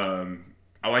 I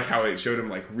like how it showed him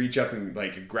like reach up and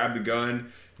like grab the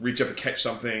gun, reach up and catch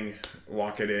something,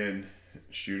 lock it in,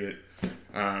 shoot it.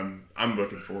 I'm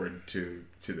looking forward to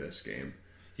this game.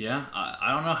 Yeah,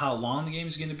 I don't know how long the game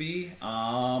is going to be.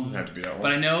 Doesn't have to be that long.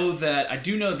 But I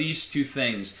do know these two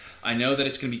things. I know that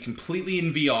it's going to be completely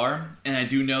in VR, and I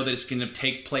do know that it's going to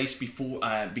take place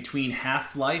between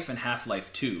Half-Life and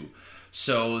Half-Life 2.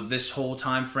 So this whole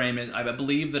time frame is, I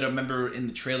believe that I remember in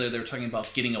the trailer they were talking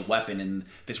about getting a weapon, and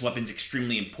this weapon's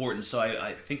extremely important. So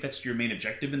I think that's your main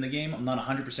objective in the game. I'm not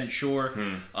 100% sure.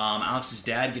 Alex's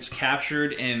dad gets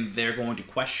captured, and they're going to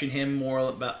question him more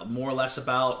or less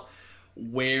about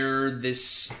where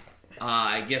this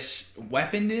I guess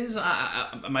weapon is.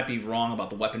 I might be wrong about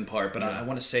the weapon part, but I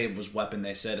want to say it was weapon.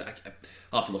 They said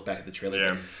I'll have to look back at the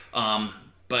trailer. Yeah.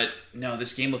 But no,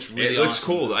 this game looks really It looks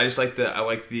awesome. cool. I just like the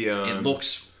It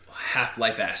looks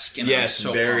Half-Life-esque. And yes, I'm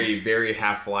so very, pumped. very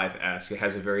Half-Life-esque. It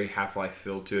has a very Half-Life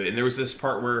feel to it. And there was this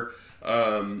part where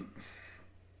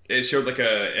it showed like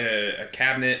a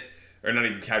cabinet, or not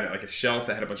even cabinet, like a shelf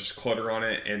that had a bunch of clutter on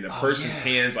it, and the person's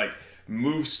hands like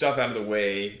move stuff out of the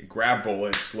way, grab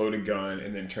bullets, load a gun,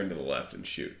 and then turn to the left and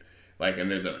shoot. Like,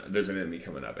 and there's an enemy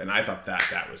coming up, and I thought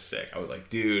that was sick. I was like,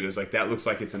 dude, it was like that looks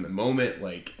like it's in the moment.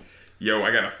 Like, yo,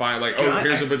 I gotta find like,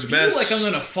 here's a bunch of mess. I feel like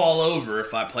I'm gonna fall over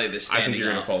if I play this standing I think you're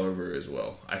up. gonna fall over as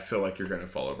well. I feel like you're gonna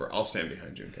fall over. I'll stand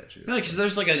behind you and catch you. Yeah, because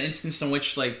there's like an instance in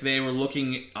which like they were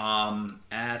looking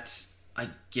at, I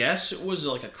guess it was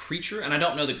like a creature, and I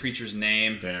don't know the creature's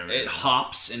name. Damn. It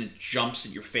hops and it jumps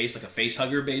at your face like a face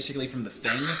hugger, basically, from the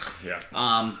thing. Yeah.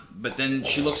 But then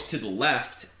she looks to the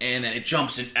left, and then it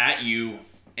jumps at you,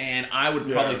 and I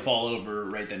would probably fall over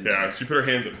right then. Yeah, she put her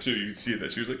hands up too. You can see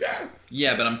that she was like, ah.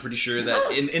 Yeah, but I'm pretty sure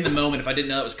that in the moment, if I didn't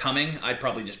know that was coming, I'd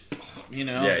probably just,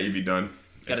 Yeah, you'd be done.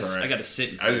 I gotta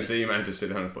sit. I was gonna say you might have to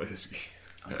sit down and play this game.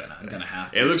 I'm gonna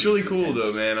have to. It looks really cool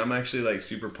though, man. I'm actually like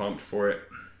super pumped for it.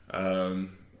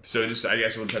 So just I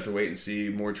guess we'll just have to wait and see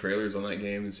more trailers on that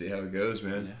game and see how it goes,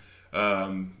 man.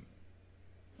 Yeah.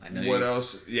 I know what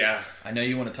else? Yeah. I know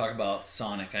you want to talk about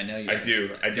Sonic. I know you. I do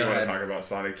want to talk about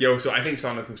Sonic. Yo, so I think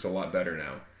Sonic looks a lot better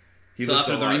now. So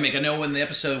after the remake, I know when the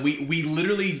episode we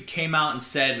literally came out and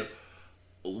said,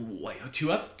 wait,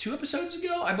 two episodes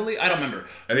ago, I believe. I don't remember.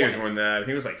 I think it was more than that. I think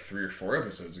it was like 3 or 4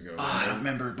 episodes ago. I don't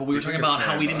remember, but we were talking about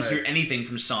how we didn't hear anything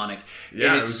from Sonic. Yeah,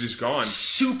 and it was just gone.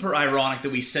 Super ironic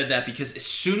that we said that, because as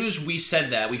soon as we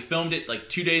said that, we filmed it like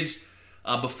 2 days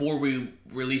before we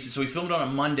released it. So we filmed it on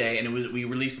a Monday, and we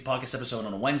released the podcast episode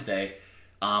on a Wednesday.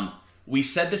 We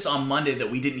said this on Monday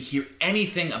that we didn't hear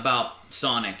anything about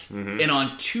Sonic, and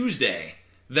on Tuesday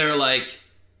they're like,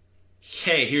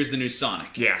 "Hey, here's the new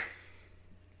Sonic." Yeah.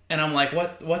 And I'm like,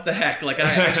 what the heck? Like,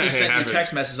 I actually sent you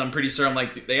text messages. I'm pretty sure. I'm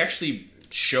like, they actually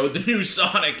showed the new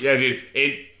Sonic. Yeah, dude.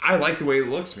 I like the way it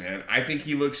looks, man. I think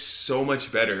he looks so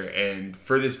much better. And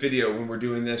for this video, when we're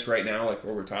doing this right now, like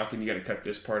where we're talking, you got to cut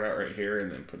this part out right here and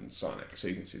then put in Sonic so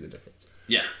you can see the difference.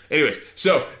 Yeah. Anyways,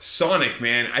 so Sonic,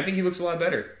 man, I think he looks a lot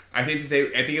better. I think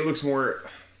it looks more.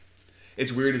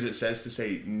 It's weird as it says to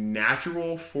say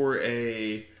natural for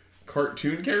a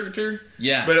cartoon character,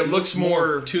 but it looks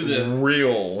more to the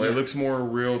real. Yeah. It looks more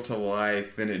real to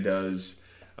life than it does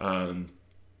than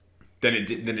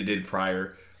it did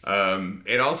prior.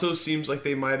 It also seems like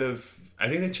they might have. I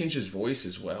think they changed his voice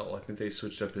as well. I think they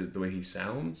switched up the way he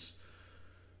sounds.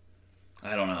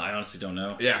 I don't know. I honestly don't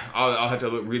know. Yeah, I'll have to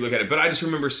relook at it. But I just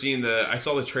remember seeing I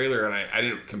saw the trailer, and I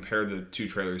didn't compare the 2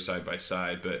 trailers side by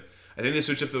side. But I think they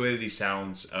switched up the way that he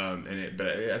sounds in it. But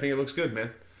I think it looks good, man.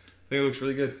 I think it looks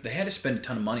really good. They had to spend a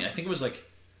ton of money. I think it was like,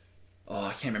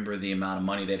 I can't remember the amount of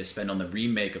money they had to spend on the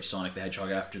remake of Sonic the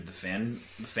Hedgehog after the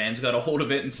fans got a hold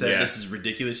of it and said, "This is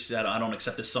ridiculous. I don't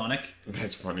accept this Sonic."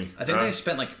 That's funny. I think they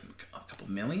spent like a couple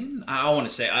million. I want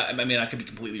to say. I mean, I could be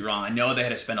completely wrong. I know they had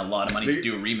to spend a lot of money to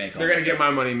do a remake. They're gonna get my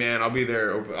money, man. I'll be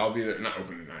there. I'll be there. Not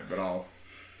open tonight, but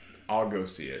I'll go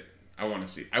see it. I want to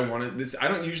see. I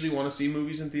don't usually want to see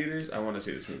movies in theaters. I want to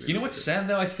see this movie. You know what's sad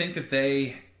though? I think that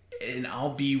and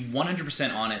I'll be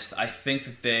 100% honest, I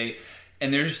think that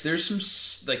and there's some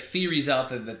like theories out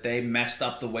there that they messed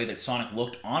up the way that Sonic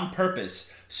looked on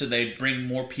purpose, so they'd bring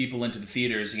more people into the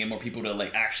theaters and get more people to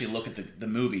like actually look at the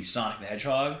movie Sonic the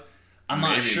Hedgehog. I'm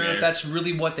not sure if that's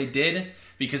really what they did,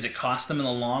 because it cost them in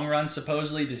the long run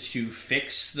supposedly to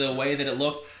fix the way that it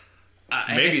looked.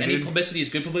 I guess any publicity is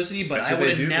good publicity, but I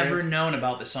would have never known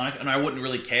about the Sonic, and I wouldn't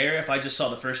really care if I just saw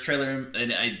the first trailer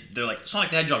and they're like, Sonic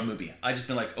the Hedgehog movie. I'd just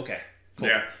been like, okay, cool.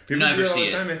 Yeah, people do that all the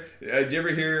time, man. Did you ever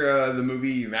hear the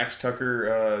movie Max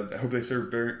Tucker, I Hope They Serve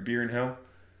Beer in Hell?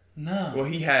 No. Well,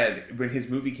 when his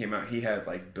movie came out, he had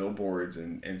like billboards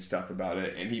and stuff about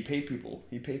it, and he paid people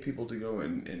to go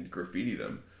and graffiti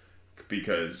them,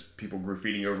 because people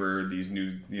graffitiing over these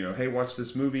new, hey, watch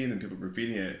this movie, and then people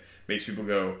graffitiing it makes people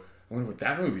go, I wonder what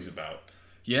that movie's about.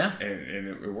 Yeah. And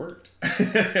it worked.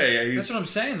 That's what I'm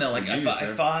saying, though. Like,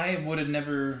 if I would have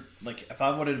never, like, if I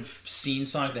would have seen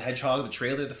Sonic the Hedgehog, the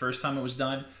trailer, the first time it was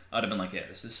done, I'd have been like, yeah,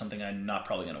 this is something I'm not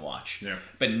probably going to watch. Yeah.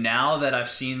 But now that I've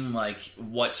seen, like,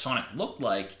 what Sonic looked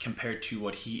like compared to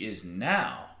what he is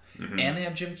now, and they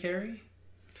have Jim Carrey,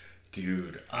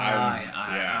 dude,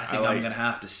 I think I'm going to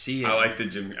have to see it. I like the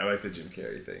Jim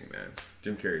Carrey thing, man.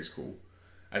 Jim Carrey's cool.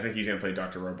 I think he's going to play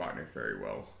Dr. Robotnik very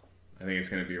well. I think it's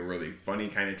going to be a really funny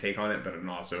kind of take on it, but an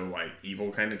also like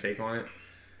evil kind of take on it.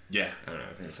 Yeah. I don't know.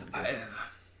 I think it's going to be good.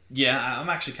 Yeah, I'm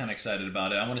actually kind of excited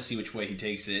about it. I want to see which way he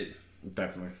takes it.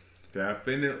 Definitely.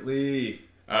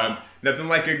 Nothing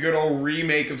like a good old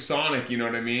remake of Sonic, you know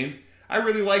what I mean? I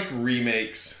really like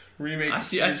remakes. I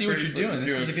see what you're doing. This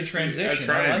is a good transition.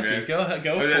 I like it. Go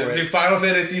for it. Final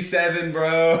Fantasy VII,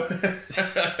 bro.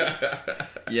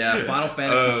 Yeah, Final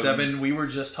Fantasy VII. We were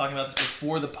just talking about this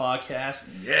before the podcast.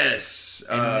 Yes.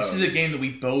 And this is a game that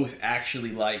we both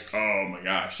actually like. Oh my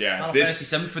gosh, yeah. Final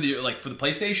Fantasy VII for the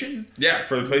PlayStation? Yeah,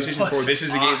 for the PlayStation 4. This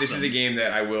is a game. This awesome. is a game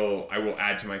that I will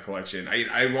add to my collection.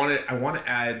 I want to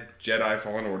add Jedi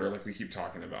Fallen Order, like we keep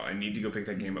talking about. I need to go pick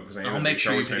that game up because I'll make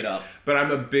sure you pick it up. But I'm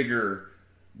a bigger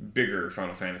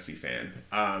Final Fantasy fan.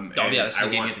 That's the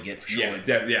game you have to get for sure.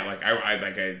 Yeah,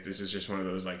 this is just one of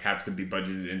those have to be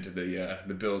budgeted into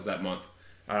the bills that month.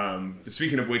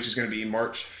 Speaking of which, is going to be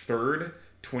March 3rd,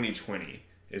 2020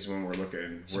 is when we're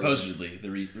looking. Supposedly, the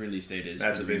release date is.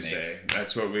 That's what they say.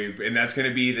 That's what and that's going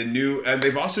to be the new. And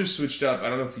they've also switched up. I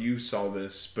don't know if you saw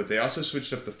this, but they also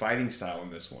switched up the fighting style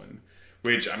in this one.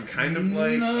 Which I'm kind of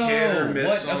hit or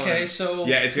miss on. Okay, so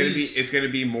yeah, it's gonna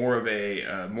be more of a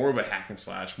hack and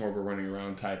slash, more of a running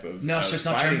around type of. No, so it's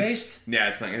not turn based. Yeah,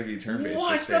 it's not gonna be turn based.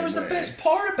 What? That was the best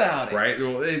part about it, right?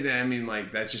 Well, I mean,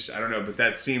 that's just I don't know, but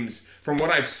that seems from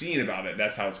what I've seen about it,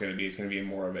 that's how it's gonna be. It's gonna be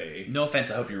more of a. No offense,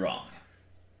 I hope you're wrong.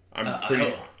 I'm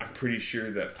pretty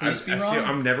sure that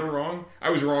I'm never wrong.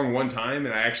 I was wrong one time,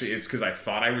 and it's because I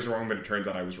thought I was wrong, but it turns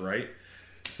out I was right.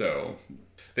 So.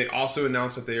 They also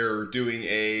announced that they are doing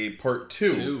a part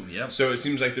 2. Yep. So it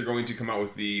seems like they're going to come out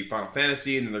with the Final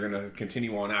Fantasy, and then they're going to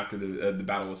continue on after the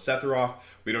Battle of Sephiroth.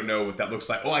 We don't know what that looks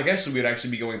like. Oh, I guess we'd actually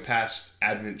be going past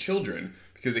Advent Children,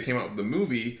 because they came out with the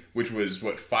movie, which was,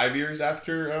 5 years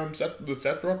after the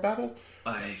Sephiroth battle?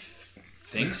 I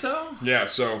think so. Yeah,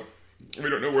 so we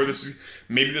don't know where this is.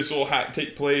 Maybe this will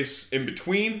take place in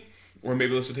between, or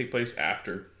maybe this will take place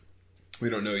after. We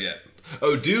don't know yet.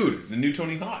 Oh, dude, the new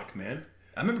Tony Hawk, man.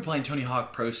 I remember playing Tony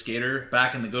Hawk Pro Skater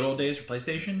back in the good old days for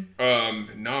PlayStation.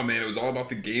 No, man, it was all about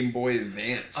the Game Boy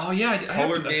Advance. Oh yeah,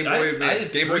 Colored Game Boy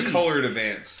Advance, Game Boy Colored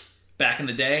Advance. Back in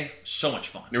the day, so much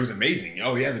fun. It was amazing.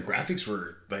 Oh yeah, the graphics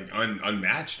were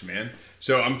unmatched, man.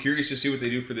 So I'm curious to see what they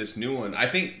do for this new one. I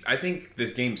think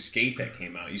this game Skate that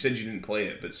came out. You said you didn't play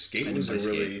it, but Skate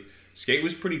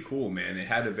was pretty cool, man. It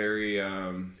had a very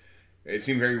it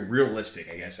seemed very realistic,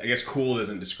 I guess. I guess cool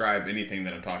doesn't describe anything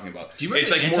that I'm talking about. Do you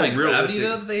remember the anti-gravity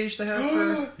that they used to have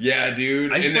for... Yeah,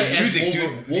 dude. I used to play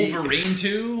as Wolverine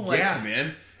too. Yeah,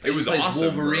 man. It was awesome,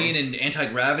 Wolverine and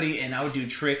anti-gravity, and I would do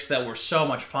tricks that were so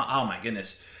much fun. Oh my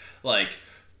goodness. Like,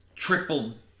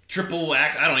 triple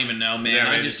act. I don't even know, man. Yeah,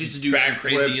 I just used to do some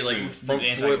crazy,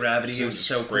 anti-gravity. It was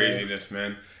so craziness, cool.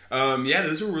 Man. Yeah,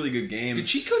 those were really good games. Do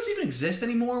cheat codes even exist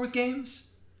anymore with games?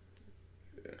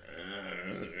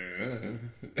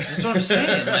 That's what I'm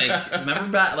saying.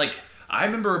 I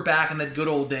remember back in the good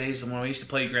old days when I used to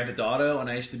play Grand Theft Auto, and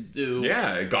I used to do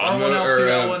God R1,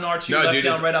 L2, L1,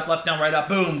 R2, left down, right up,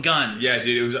 boom, guns. Yeah,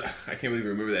 dude, it was. I can't believe you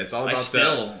remember that. It's all about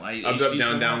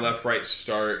up, down, left, right,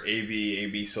 start, A,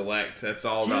 B, select. That's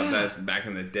all about that back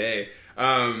in the day.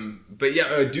 But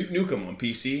yeah, Duke Nukem on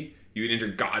PC. You would enter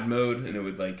God mode, and it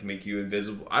would make you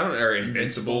invisible.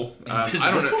 Invincible. I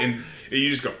don't know. And you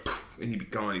just go, poof, and you'd be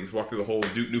gone. You just walk through the whole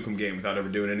Duke Nukem game without ever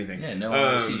doing anything. Yeah, no one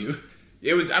will see you.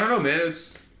 It was. I don't know, man.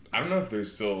 I don't know if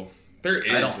there's still. There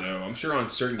is though. I'm sure on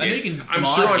certain games. I know you can. I'm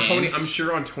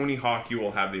sure on Tony Hawk you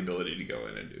will have the ability to go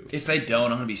in and do. If I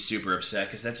don't, I'm gonna be super upset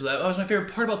because that was my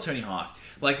favorite part about Tony Hawk.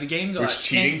 Like the game got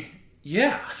cheating.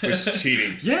 Yeah. There's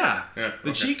cheating. Yeah.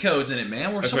 The cheat codes in it,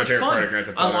 man, were so much fun.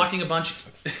 Unlocking a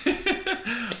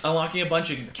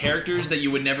bunch of characters that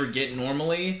you would never get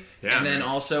normally, and then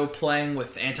also playing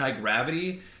with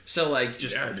anti-gravity. So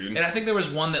dude. And I think there was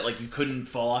one that you couldn't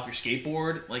fall off your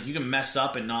skateboard. You can mess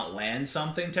up and not land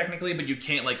something technically, but you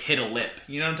can't hit a lip.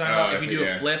 You know what I'm talking about? If you do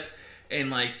a flip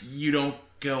and you don't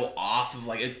go off of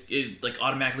it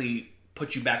automatically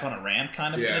puts you back on a ramp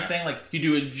kind of thing. You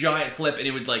do a giant flip and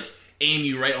it would aim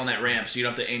you right on that ramp, so you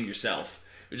don't have to aim yourself.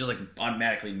 It would just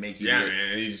automatically make you. Yeah,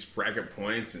 man. And you just rack up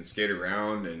points and skate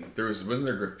around, and wasn't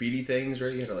there graffiti things,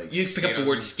 right? You had to you pick up the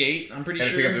word skate. I'm pretty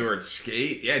sure. Pick up the word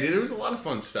skate. Yeah, dude. There was a lot of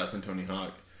fun stuff in Tony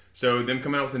Hawk. So them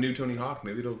coming out with a new Tony Hawk,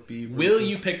 maybe it'll be. Will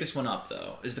you pick this one up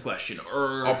though? Is the question.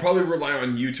 Or I'll probably rely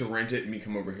on you to rent it and me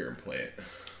come over here and play it.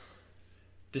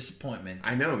 Disappointment.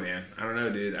 I know, man. I don't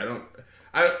know, dude.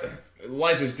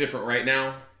 Life is different right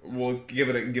now. We'll give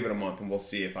it a month and we'll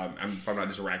see if I'm not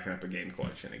just racking up a game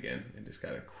collection again and just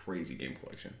got a crazy game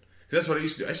collection. Because that's what I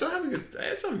used to do. I still have a good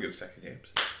stack of games.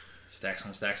 Stacks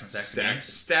on stacks on stacks of games.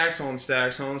 Stacks on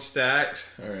stacks on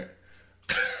stacks. All right.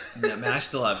 Yeah, man, I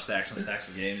still have stacks on stacks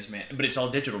of games, man. But it's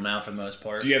all digital now for the most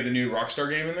part. Do you have the new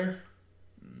Rockstar game in there?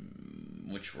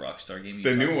 Which Rockstar game?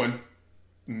 The new one,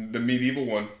 the medieval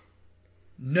one.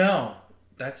 No,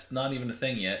 that's not even a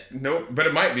thing yet. Nope, but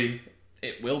it might be.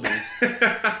 It will be.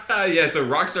 Yeah, so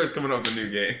Rockstar's coming up with a new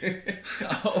game.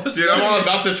 Oh, dude, I'm all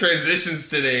about the transitions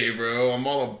today, bro. I'm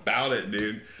all about it,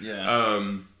 dude. Yeah.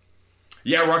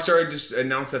 Yeah, Rockstar just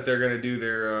announced that they're gonna do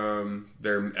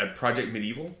their Project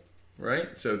Medieval,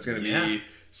 right? So it's gonna be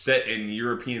set in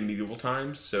European medieval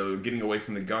times. So getting away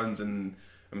from the guns, and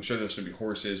I'm sure there's gonna be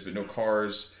horses, but no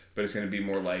cars. But it's gonna be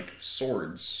more like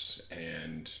swords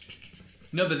and.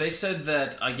 No, but they said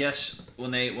that, I guess,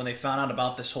 when they found out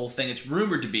about this whole thing, it's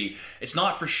rumored to be. It's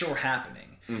not for sure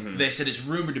happening. Mm-hmm. They said it's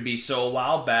rumored to be. So a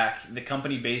while back, the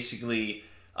company basically,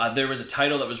 there was a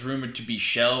title that was rumored to be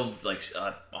shelved like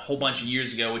a whole bunch of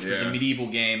years ago, which was a medieval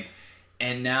game.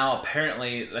 And now,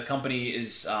 apparently, the company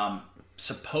is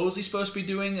supposedly supposed to be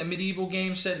doing a medieval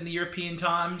game set in the European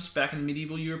times, back in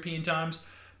medieval European times.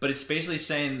 But it's basically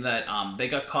saying that they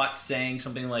got caught saying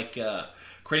something like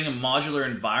creating a modular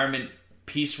environment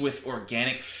piece with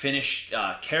organic finish,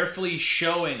 carefully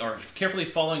showing or carefully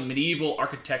following medieval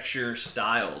architecture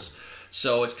styles.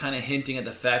 So it's kind of hinting at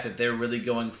the fact that they're really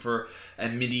going for a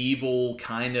medieval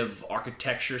kind of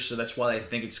architecture. So that's why I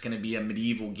think it's going to be a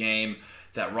medieval game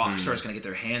that Rockstar is going to get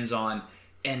their hands on.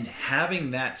 And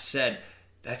having that said,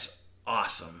 that's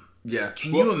awesome. Yeah.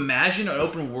 Can you imagine an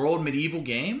open world medieval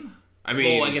game? I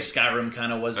mean, well, I guess Skyrim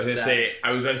kind of was. I was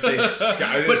about to say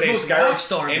Skyrim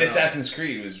Rockstar, and though. Assassin's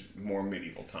Creed was more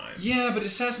medieval times. Yeah, but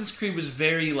Assassin's Creed was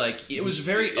very it was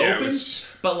very open,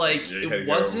 but it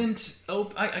wasn't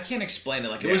open. I can't explain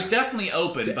it. It was definitely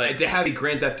open, but to have a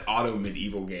Grand Theft Auto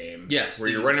medieval game, yes, where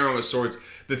you're running around with swords.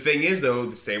 The thing is, though,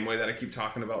 the same way that I keep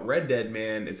talking about Red Dead,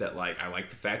 man, is that I like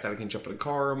the fact that I can jump in a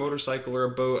car, or a motorcycle, or a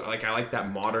boat. I like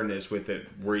that modernness with it,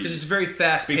 because it's very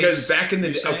fast. Because back in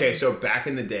the back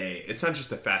in the day, it's not just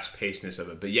the fast pacedness of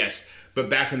it, but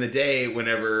back in the day,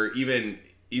 whenever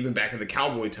even back in the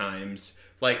cowboy times,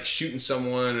 shooting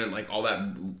someone and all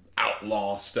that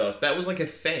outlaw stuff, that was a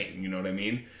thing. You know what I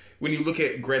mean? When you look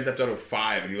at Grand Theft Auto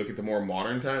 5 and you look at the more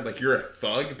modern time, you're a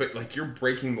thug, but you're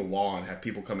breaking the law and have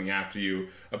people coming after you,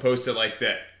 opposed to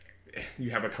that you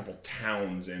have a couple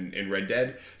towns in Red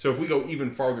Dead. So if we go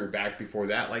even farther back before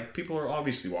that, people are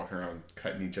obviously walking around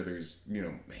cutting each other's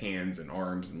hands and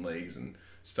arms and legs and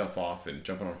stuff off and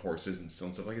jumping on horses and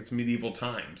stuff. It's medieval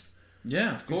times.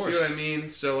 Yeah, of course. You see what I mean?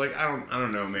 So I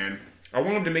don't know, man. I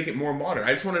want them to make it more modern.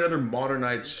 I just want another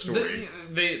modernized story.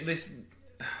 They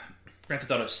Grand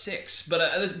Theft Auto 6, but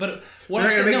what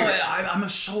I'm saying, I'm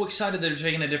so excited they're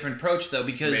taking a different approach though,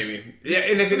 because and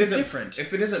if it isn't different,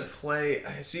 if it doesn't play,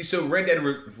 so Red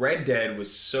Dead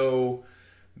was so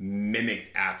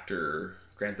mimicked after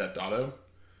Grand Theft Auto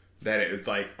that it's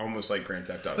almost like Grand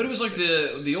Theft Auto. But it was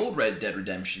the old Red Dead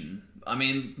Redemption. I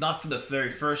mean, not for the very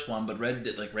first one, but Red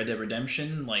Dead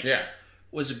Redemption,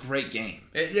 was a great game.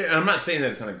 Yeah, I'm not saying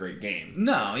that it's not a great game.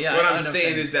 No, yeah. What I'm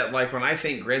saying is that when I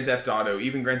think Grand Theft Auto,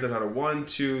 even Grand Theft Auto 1,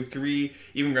 2, 3,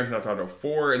 even Grand Theft Auto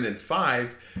 4, and then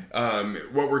 5,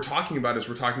 what we're talking about is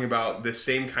the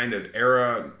same kind of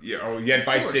era. You had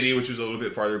Vice City, which was a little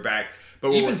bit farther back.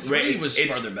 But even 3 was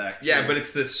farther back, too. Yeah, but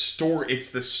it's the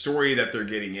story that they're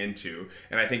getting into.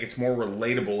 And I think it's more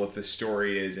relatable if the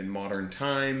story is in modern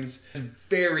times. It's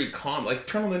very common.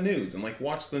 Turn on the news and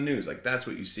watch the news. That's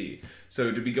what you see. So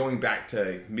to be going back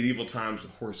to medieval times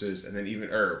with horses, and then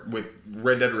with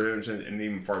Red Dead Redemption and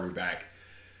even farther back,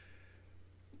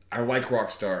 I like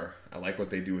Rockstar. I like what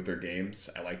they do with their games.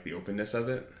 I like the openness of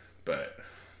it. But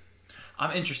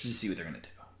I'm interested to see what they're going to do.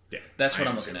 Yeah, that's what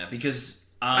I'm looking at, because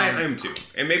I am too.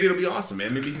 And maybe it'll be awesome,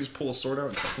 man. Maybe you can just pull a sword out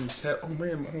and cut someone's head. Oh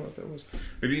man, I don't know what that was.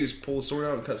 Maybe you can just pull a sword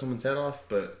out and cut someone's head off,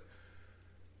 but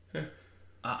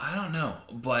I don't know.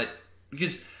 But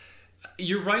because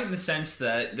you're right in the sense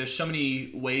that there's so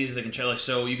many ways they can travel.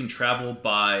 So you can travel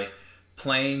by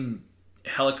plane,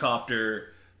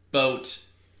 helicopter, boat,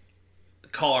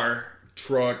 car,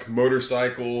 truck,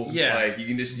 motorcycle. Yeah, you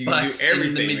can do everything.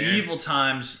 In the medieval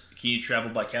times, can you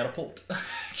travel by catapult?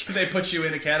 Can they put you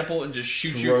in a catapult and just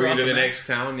shoot you across to the next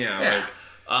town? Yeah.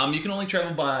 You can only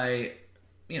travel by,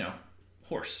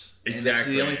 horse. Exactly. And that's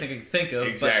the only thing I can think of.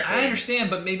 Exactly. But I understand,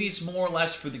 but maybe it's more or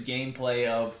less for the gameplay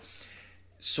of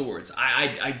swords.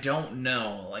 I don't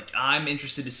know. I'm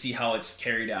interested to see how it's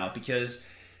carried out, because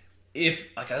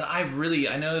if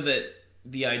I know that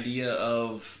the idea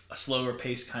of a slower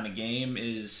paced kind of game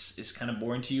is kind of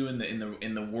boring to you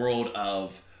in the world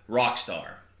of Rockstar.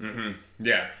 Mm-hmm.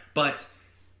 Yeah. But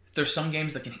there's some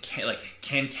games that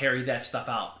can carry that stuff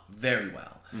out very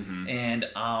well. Mm-hmm. And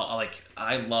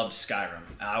I loved Skyrim.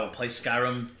 I will play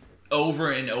Skyrim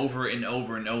over and over and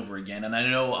over and over again. And I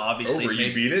know obviously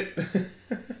you beat it.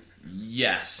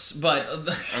 Yes, but I'm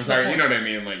sorry, you know what I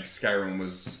mean. Like Skyrim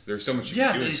was, there's so much you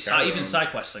could do in Skyrim. Even side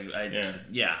quests. Like,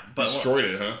 but destroyed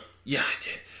it, huh? Yeah, I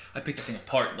did. I picked the thing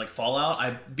apart. Like Fallout,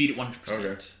 I beat it 100%.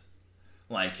 Okay.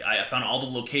 Like I found all the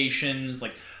locations.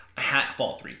 Like I had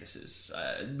Fallout 3. This is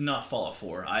not Fallout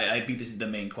 4. I beat the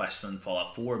main quest on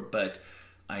Fallout 4, but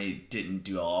I didn't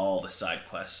do all the side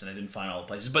quests and I didn't find all the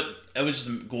places. But it was just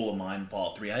a goal of mine.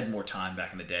 Fallout 3. I had more time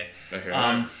back in the day.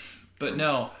 But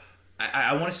no,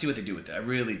 I want to see what they do with it. I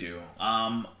really do.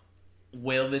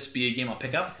 Will this be a game I'll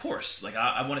pick up? Of course. Like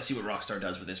I want to see what Rockstar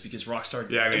does with this because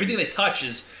Rockstar, everything they touch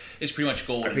is pretty much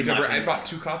gold. I bought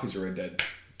 2 copies of Red Dead.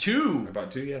 2? I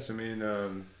bought 2. Yeah, so me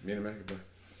and Mac could play.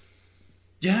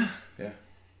 Yeah. Yeah.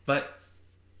 But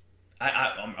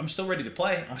I'm still ready to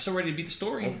play. I'm still ready to beat the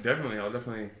story. Oh, definitely. I'll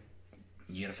definitely.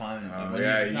 You gotta find.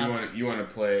 You want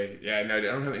to play? Yeah. No, I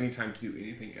don't have any time to do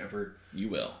anything ever. You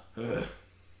will. Ugh.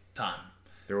 Time.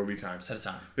 There will be time. Set a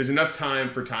time. There's enough time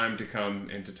for time to come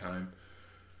into time.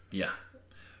 Yeah.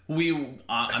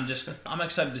 I'm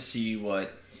excited to see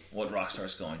what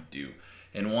Rockstar's going to do.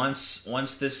 And once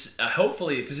this,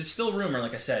 hopefully, because it's still a rumor,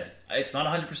 like I said, it's not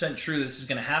 100% true that this is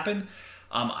going to happen.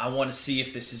 I want to see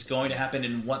if this is going to happen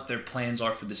and what their plans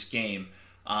are for this game.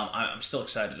 I'm still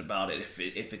excited about it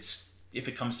if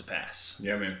it comes to pass.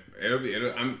 Yeah, man.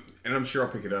 I'm sure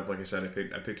I'll pick it up. Like I said,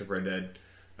 I picked up Red Dead.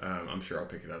 I'm sure I'll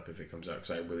pick it up if it comes out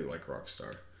because I really like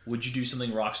Rockstar. Would you do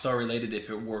something Rockstar related if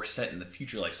it were set in the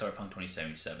future, like Cyberpunk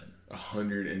 2077?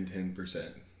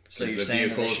 110%. So you're saying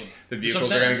the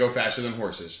vehicles are going to go faster than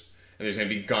horses, and there's going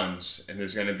to be guns, and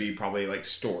there's going to be probably like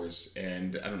stores,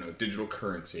 and I don't know, digital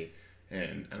currency,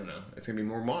 and I don't know, it's going to be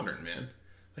more modern, man.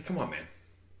 Like, come on, man.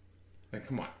 Like,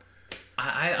 come on.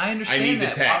 I understand. I need the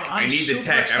tech. I need the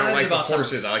tech. I don't like the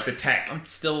horses. I like the tech. I'm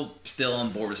still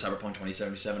on board with Cyberpunk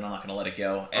 2077. I'm not going to let it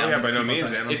go. By no means,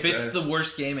 man. If it's the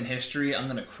worst game in history, I'm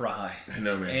going to cry. I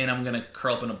know, man. And I'm going to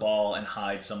curl up in a ball and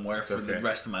hide somewhere for the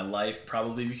rest of my life,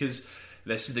 probably, because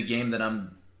this is the game that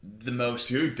I'm the most.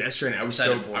 Dude, Death Stranding. I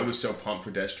was so pumped for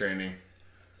Death Stranding.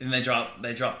 And they dropped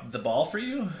the ball for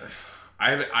you?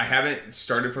 I haven't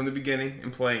started from the beginning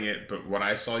and playing it, but what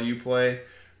I saw you play,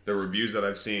 the reviews that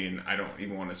I've seen, I don't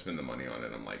even want to spend the money on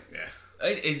it. I'm like, yeah.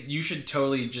 You should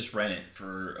totally just rent it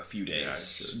for a few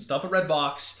days. Yeah, Stop at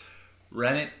Redbox,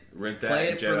 rent that, play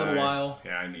it for a little while.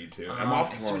 Yeah, I need to. I'm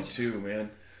off tomorrow too,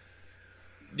 man.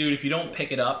 Dude, if you don't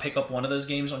pick up one of those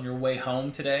games on your way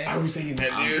home today. I was thinking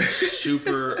that, dude. I'm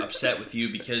super upset with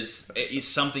you because it's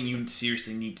something you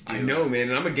seriously need to do. I know, man,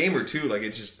 and I'm a gamer too. Like,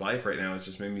 it's just life right now. It's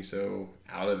just made me so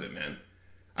out of it, man.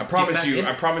 I promise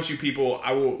you, people,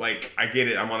 I will, like, I get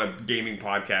it. I'm on a gaming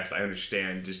podcast. I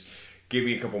understand. Just give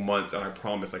me a couple months, and I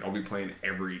promise, like, I'll be playing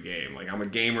every game. Like, I'm a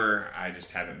gamer. I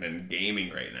just haven't been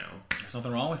gaming right now. There's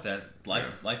nothing wrong with that.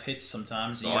 Life hits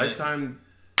sometimes. Lifetime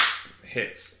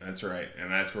hits. That's right.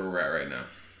 And that's where we're at right now.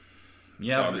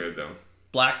 Yeah. It's all good, though.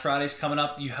 Black Friday's coming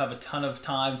up. You have a ton of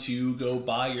time to go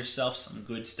buy yourself some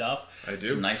good stuff. I do.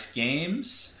 Some nice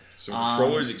games. Some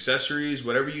controllers, accessories,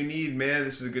 whatever you need, man.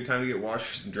 This is a good time to get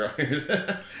washers and dryers. There's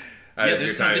a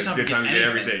good time to get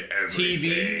everything.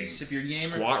 TVs, if you're a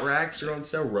gamer. Squat racks are on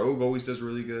sale. Rogue always does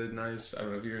really good, nice. I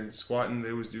don't know if you're into squatting. They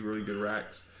always do really good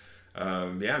racks.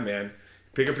 Yeah, man.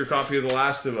 Pick up your copy of The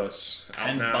Last of Us.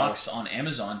 $10 on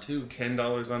Amazon, too.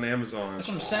 $10 on Amazon. That's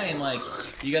what I'm saying. Like,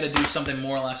 you got to do something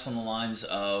more or less on the lines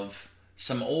of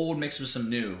some old mixed with some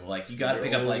new. Like, you got to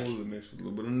pick up, like... Old mixed with a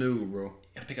little bit of new, bro. You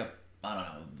got to pick up, I don't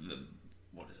know,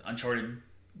 what is it? Uncharted,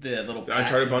 the little... The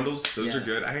Uncharted bundles? Those are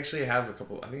good. I actually have a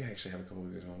couple... I think I actually have a couple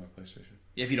of these on my PlayStation.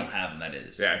 Yeah, if you don't have them, that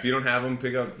is. Yeah, if you don't have them,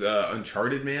 pick up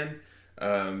Uncharted, man.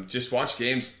 Just watch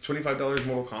games. $25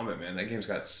 Mortal Kombat, man. That game's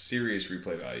got serious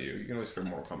replay value. You can always throw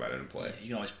Mortal Kombat in and play. You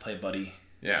can always play Buddy.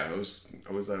 Yeah, I was get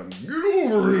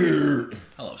over here.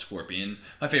 I love Scorpion.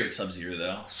 My favorite Sub-Zero,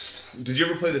 though. Did you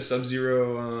ever play the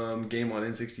Sub-Zero game on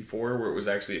N64 where it was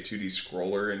actually a 2D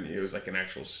scroller and it was like an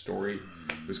actual story?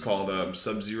 It was called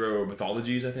Sub-Zero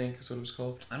Mythologies, I think is what it was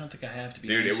called. I don't think I have to be.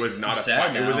 Dude, it was not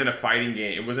it wasn't a fighting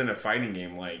game. It wasn't a fighting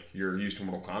game like you're used to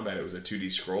Mortal Kombat. It was a 2D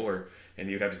scroller. And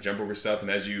you'd have to jump over stuff,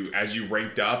 and as you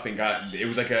ranked up and it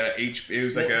was like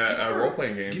a role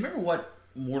playing game. Do you remember what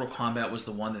Mortal Kombat was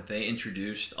the one that they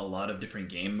introduced a lot of different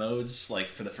game modes, like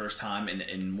for the first time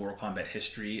in Mortal Kombat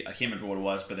history? I can't remember what it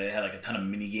was, but they had like a ton of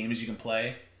mini games you can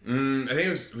play. I think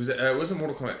it wasn't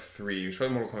Mortal Kombat 3. It was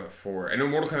probably Mortal Kombat 4. I know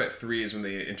Mortal Kombat 3 is when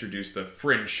they introduced the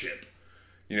friendship.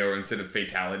 You know, instead of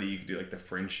fatality, you could do like the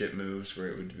friendship moves, where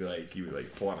it would be like you would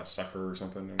like pull out a sucker or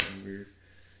something weird.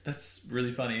 That's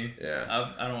really funny. Yeah.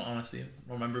 I don't honestly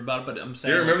remember about it, but I'm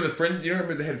saying... You remember you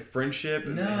remember they had friendship?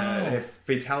 And no. They had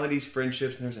fatalities,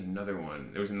 friendships, and there was another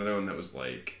one. There was another one that was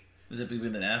like... Was it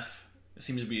with an F?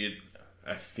 seems to be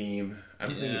a theme. I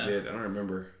don't think it did. I don't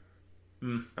remember.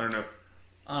 I don't know.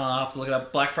 I'll have to look it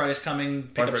up. Black Friday's coming.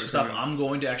 Pick up some stuff. I'm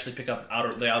going to actually pick up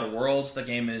the Outer Worlds. The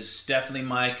game is definitely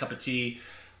my cup of tea.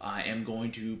 I am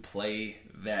going to play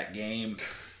that game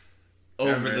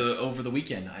over the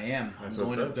weekend. I am. I'm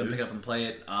going to pick it up and play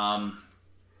it.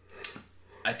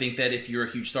 I think that if you're a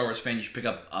huge Star Wars fan, you should pick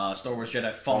up Star Wars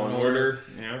Jedi Fallen Order.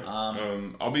 Yeah.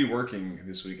 I'll be working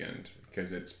this weekend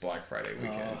because it's Black Friday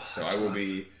weekend. So I will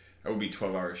be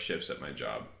 12-hour shifts at my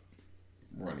job,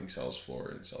 running sales floor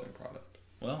and selling product.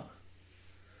 Well,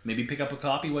 maybe pick up a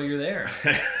copy while you're there.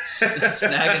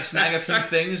 snag a few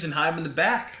things and hide them in the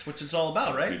back. That's what it's all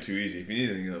about, right? You're too easy. If you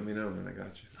need anything, let me know, man. I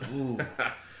got you. Ooh,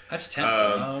 that's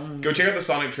tempting. Go check out the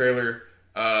Sonic trailer.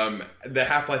 The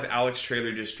Half-Life Alyx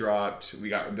trailer just dropped. We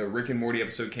got the Rick and Morty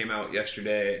episode came out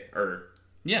yesterday, or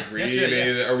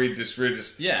yesterday. Or we're just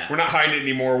we're not hiding it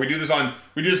anymore. We do this on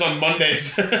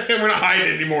Mondays. We're not hiding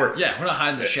it anymore. Yeah, we're not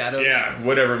hiding the shadows. Yeah,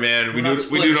 whatever, man. We do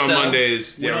it on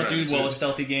Mondays. We don't do well with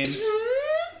stealthy games.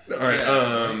 All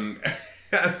right.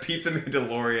 Peep the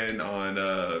Mandalorian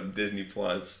on Disney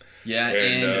Plus. Yeah,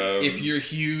 and if you're a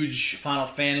huge Final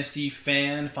Fantasy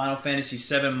fan, Final Fantasy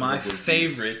VII, my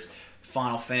favorite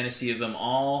Final Fantasy of them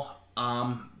all,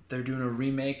 they're doing a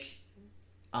remake.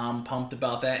 I'm pumped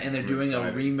about that, and they're doing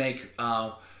a remake.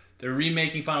 They're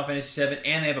remaking Final Fantasy VII,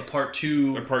 and they have a part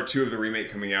 2. A part 2 of the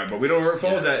remake coming out, but we don't know where it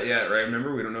falls at yet, right?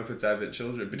 Remember, we don't know if it's Advent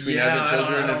Children. Advent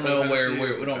Children, I don't know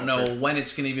we don't know when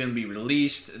it's going to even be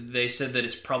released. They said that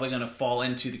it's probably going to fall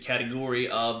into the category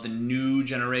of the new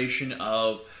generation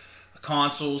of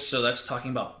consoles. So that's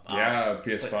talking about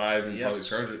PS5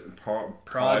 and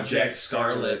Project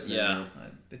Scarlet. Yeah,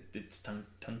 it's tongue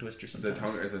twister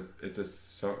sometimes. It's a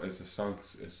song.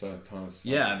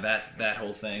 Yeah, that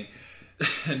whole thing.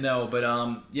 No, but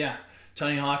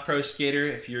Tony Hawk Pro Skater.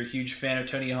 If you're a huge fan of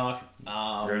Tony Hawk, we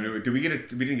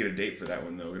didn't get a date for that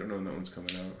one though. We don't know when that one's coming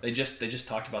out. They just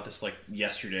talked about this like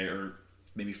yesterday or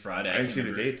maybe Friday. I didn't see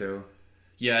the date though.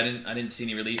 Yeah, I didn't see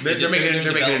any release. They're making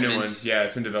a new one. Yeah,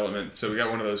 it's in development. So we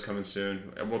got one of those coming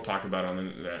soon. And we'll talk about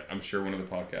I'm sure one of the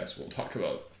podcasts we'll talk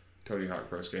about Tony Hawk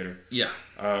Pro Skater. Yeah.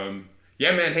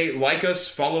 Yeah, man. Hey, like us,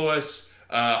 follow us,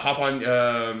 hop on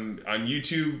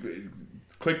YouTube.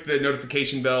 Click the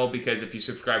notification bell because if you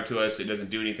subscribe to us, it doesn't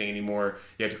do anything anymore.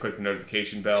 You have to click the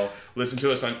notification bell. Listen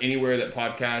to us on anywhere that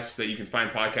you can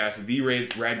find podcasts. The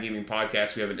Rad Gaming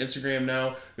Podcast. We have an Instagram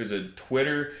now. There's a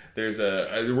Twitter.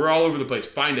 We're all over the place.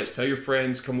 Find us. Tell your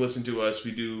friends. Come listen to us.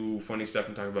 We do funny stuff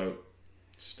and talk about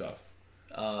stuff.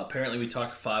 Apparently, we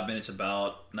talked 5 minutes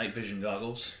about night vision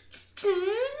goggles.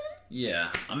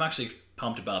 Yeah, I'm actually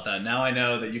pumped about that. Now I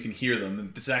know that you can hear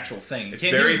them. This actual thing. It's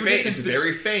very faint. It's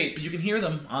very faint. You can hear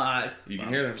them. You can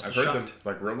hear them. I've heard them.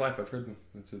 Like real life, I've heard them.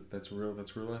 That's real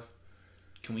life.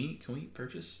 Can we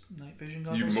purchase night vision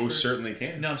goggles? You most certainly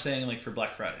can. No, I'm saying like for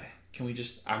Black Friday. Can we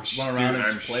just run around and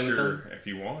just play with them? If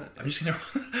you want. I'm just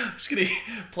gonna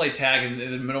play tag in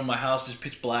the middle of my house, just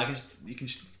pitch black, and you can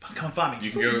just come find me.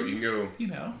 You can go. You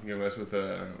know. You can go mess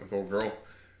with old girl.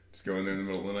 Just go in there in the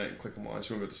middle of the night and click them on.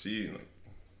 She won't be able to see you.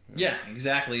 Yeah,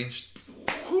 exactly.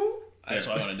 That's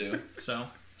what I want to do. So,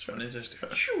 does it make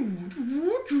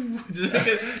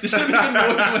a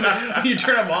noise when you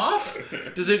turn them off?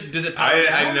 Does it power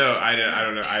down? I know. I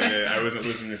don't know. I wasn't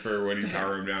listening for when you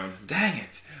power them down. Dang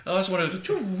it! I just want to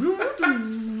go.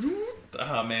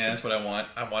 Oh man, that's what I want.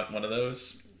 I want one of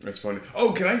those. That's funny.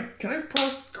 Oh, can I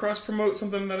cross promote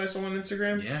something that I saw on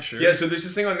Instagram? Yeah, sure. Yeah, so there's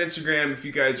this thing on Instagram. If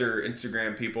you guys are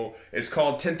Instagram people, it's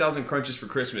called 10,000 Crunches for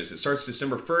Christmas. It starts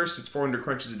December 1st. It's 400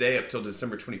 crunches a day up till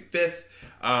December 25th.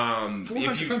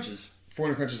 400 crunches.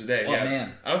 400 crunches a day. Oh yeah.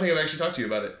 Man, I don't think I've actually talked to you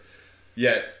about it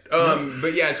yet.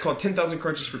 But yeah, it's called 10,000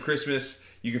 Crunches for Christmas.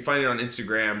 You can find it on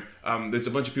Instagram. There's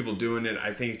a bunch of people doing it.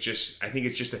 I think it's just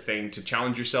a thing to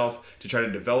challenge yourself, to try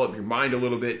to develop your mind a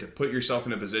little bit, to put yourself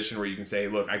in a position where you can say,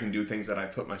 look, I can do things that I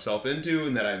put myself into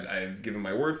and that I've given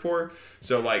my word for.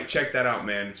 So like, check that out,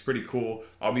 man. It's pretty cool.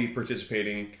 I'll be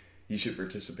participating. You should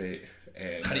participate.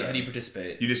 And how do you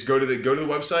participate? You just go to the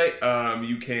website.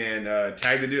 You can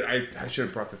tag the dude. I should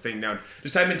have brought the thing down.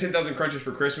 Just type in 10,000 Crunches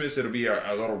for Christmas. It'll be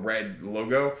a little red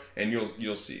logo, and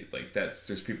you'll see like that's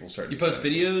there's people starting. You post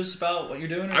videos about what you're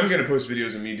doing? I'm gonna post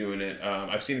videos of me doing it.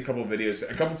 I've seen a couple of videos.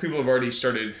 A couple people have already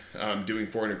started doing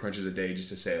 400 crunches a day just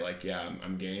to say like, yeah,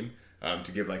 I'm game.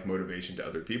 To give like motivation to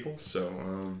other people.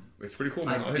 So it's pretty cool,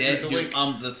 man. I'll hit you with the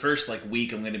link. The first like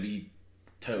week I'm gonna be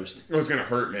toast. Oh, it's gonna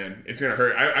hurt, man. It's gonna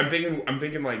hurt. I'm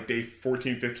thinking like day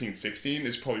 14, 15, 16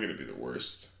 is probably gonna be the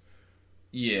worst.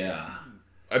 Yeah.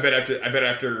 I bet up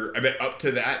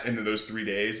to that and then those 3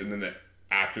 days and then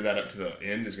after that up to the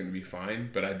end is gonna be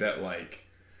fine. But I bet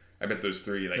I bet those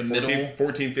three, like The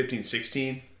 14, 15,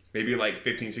 16, maybe like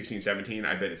 15, 16, 17,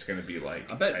 I bet it's going to be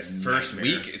like I bet first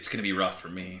nightmare. week it's going to be rough for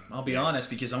me. I'll be honest,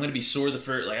 because I'm going to be sore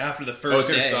after the first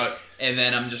it's day. Suck. And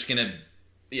then I'm just going to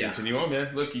continue on,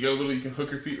 man. Look, you can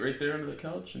hook your feet right there under the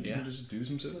couch and you can just do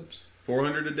some sit-ups.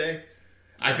 400 a day.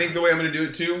 I think the way I'm going to do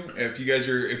it too, if you guys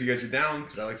are down,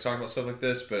 because I like to talk about stuff like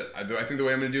this, but I think the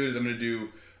way I'm going to do it is I'm going to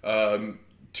do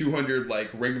 200 like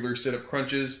regular sit-up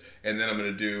crunches, and then I'm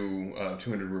going to do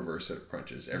 200 reverse sit-up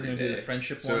crunches every day. Do the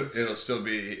friendship so ones? it'll still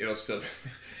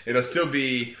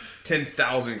be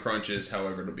 10,000 crunches.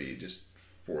 However, it'll be just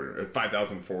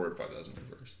 5,000 forward, 5,000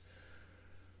 reverse.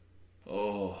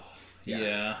 Oh,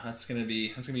 yeah, that's gonna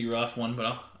be a rough one,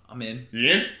 but I'm in.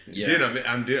 Yeah, dude,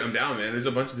 I'm down, man. There's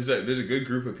a good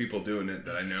group of people doing it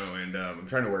that I know, and I'm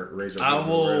trying to raise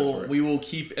our. We will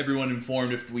keep everyone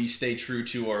informed if we stay true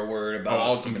to our word about.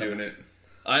 I'll keep doing it.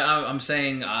 I'm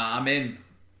saying I'm in,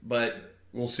 but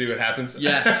we'll see what happens.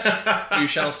 Yes, we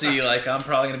shall see. Like, I'm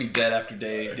probably gonna be dead after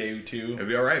day 2. It'll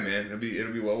be all right, man. It'll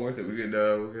be well worth it. We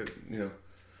could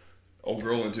old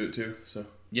girl into it too. So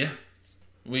yeah,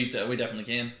 we definitely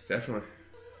can. Definitely.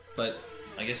 But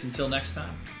I guess until next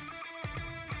time.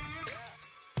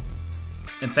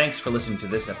 And thanks for listening to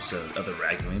this episode of the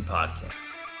Rad Gaming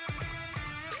Podcast.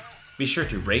 Be sure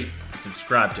to rate and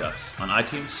subscribe to us on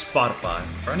iTunes, Spotify,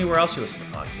 or anywhere else you listen to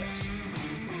podcasts.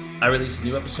 I release a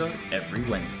new episode every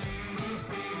Wednesday.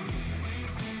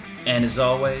 And as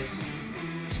always,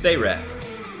 stay rad,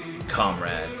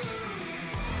 comrades.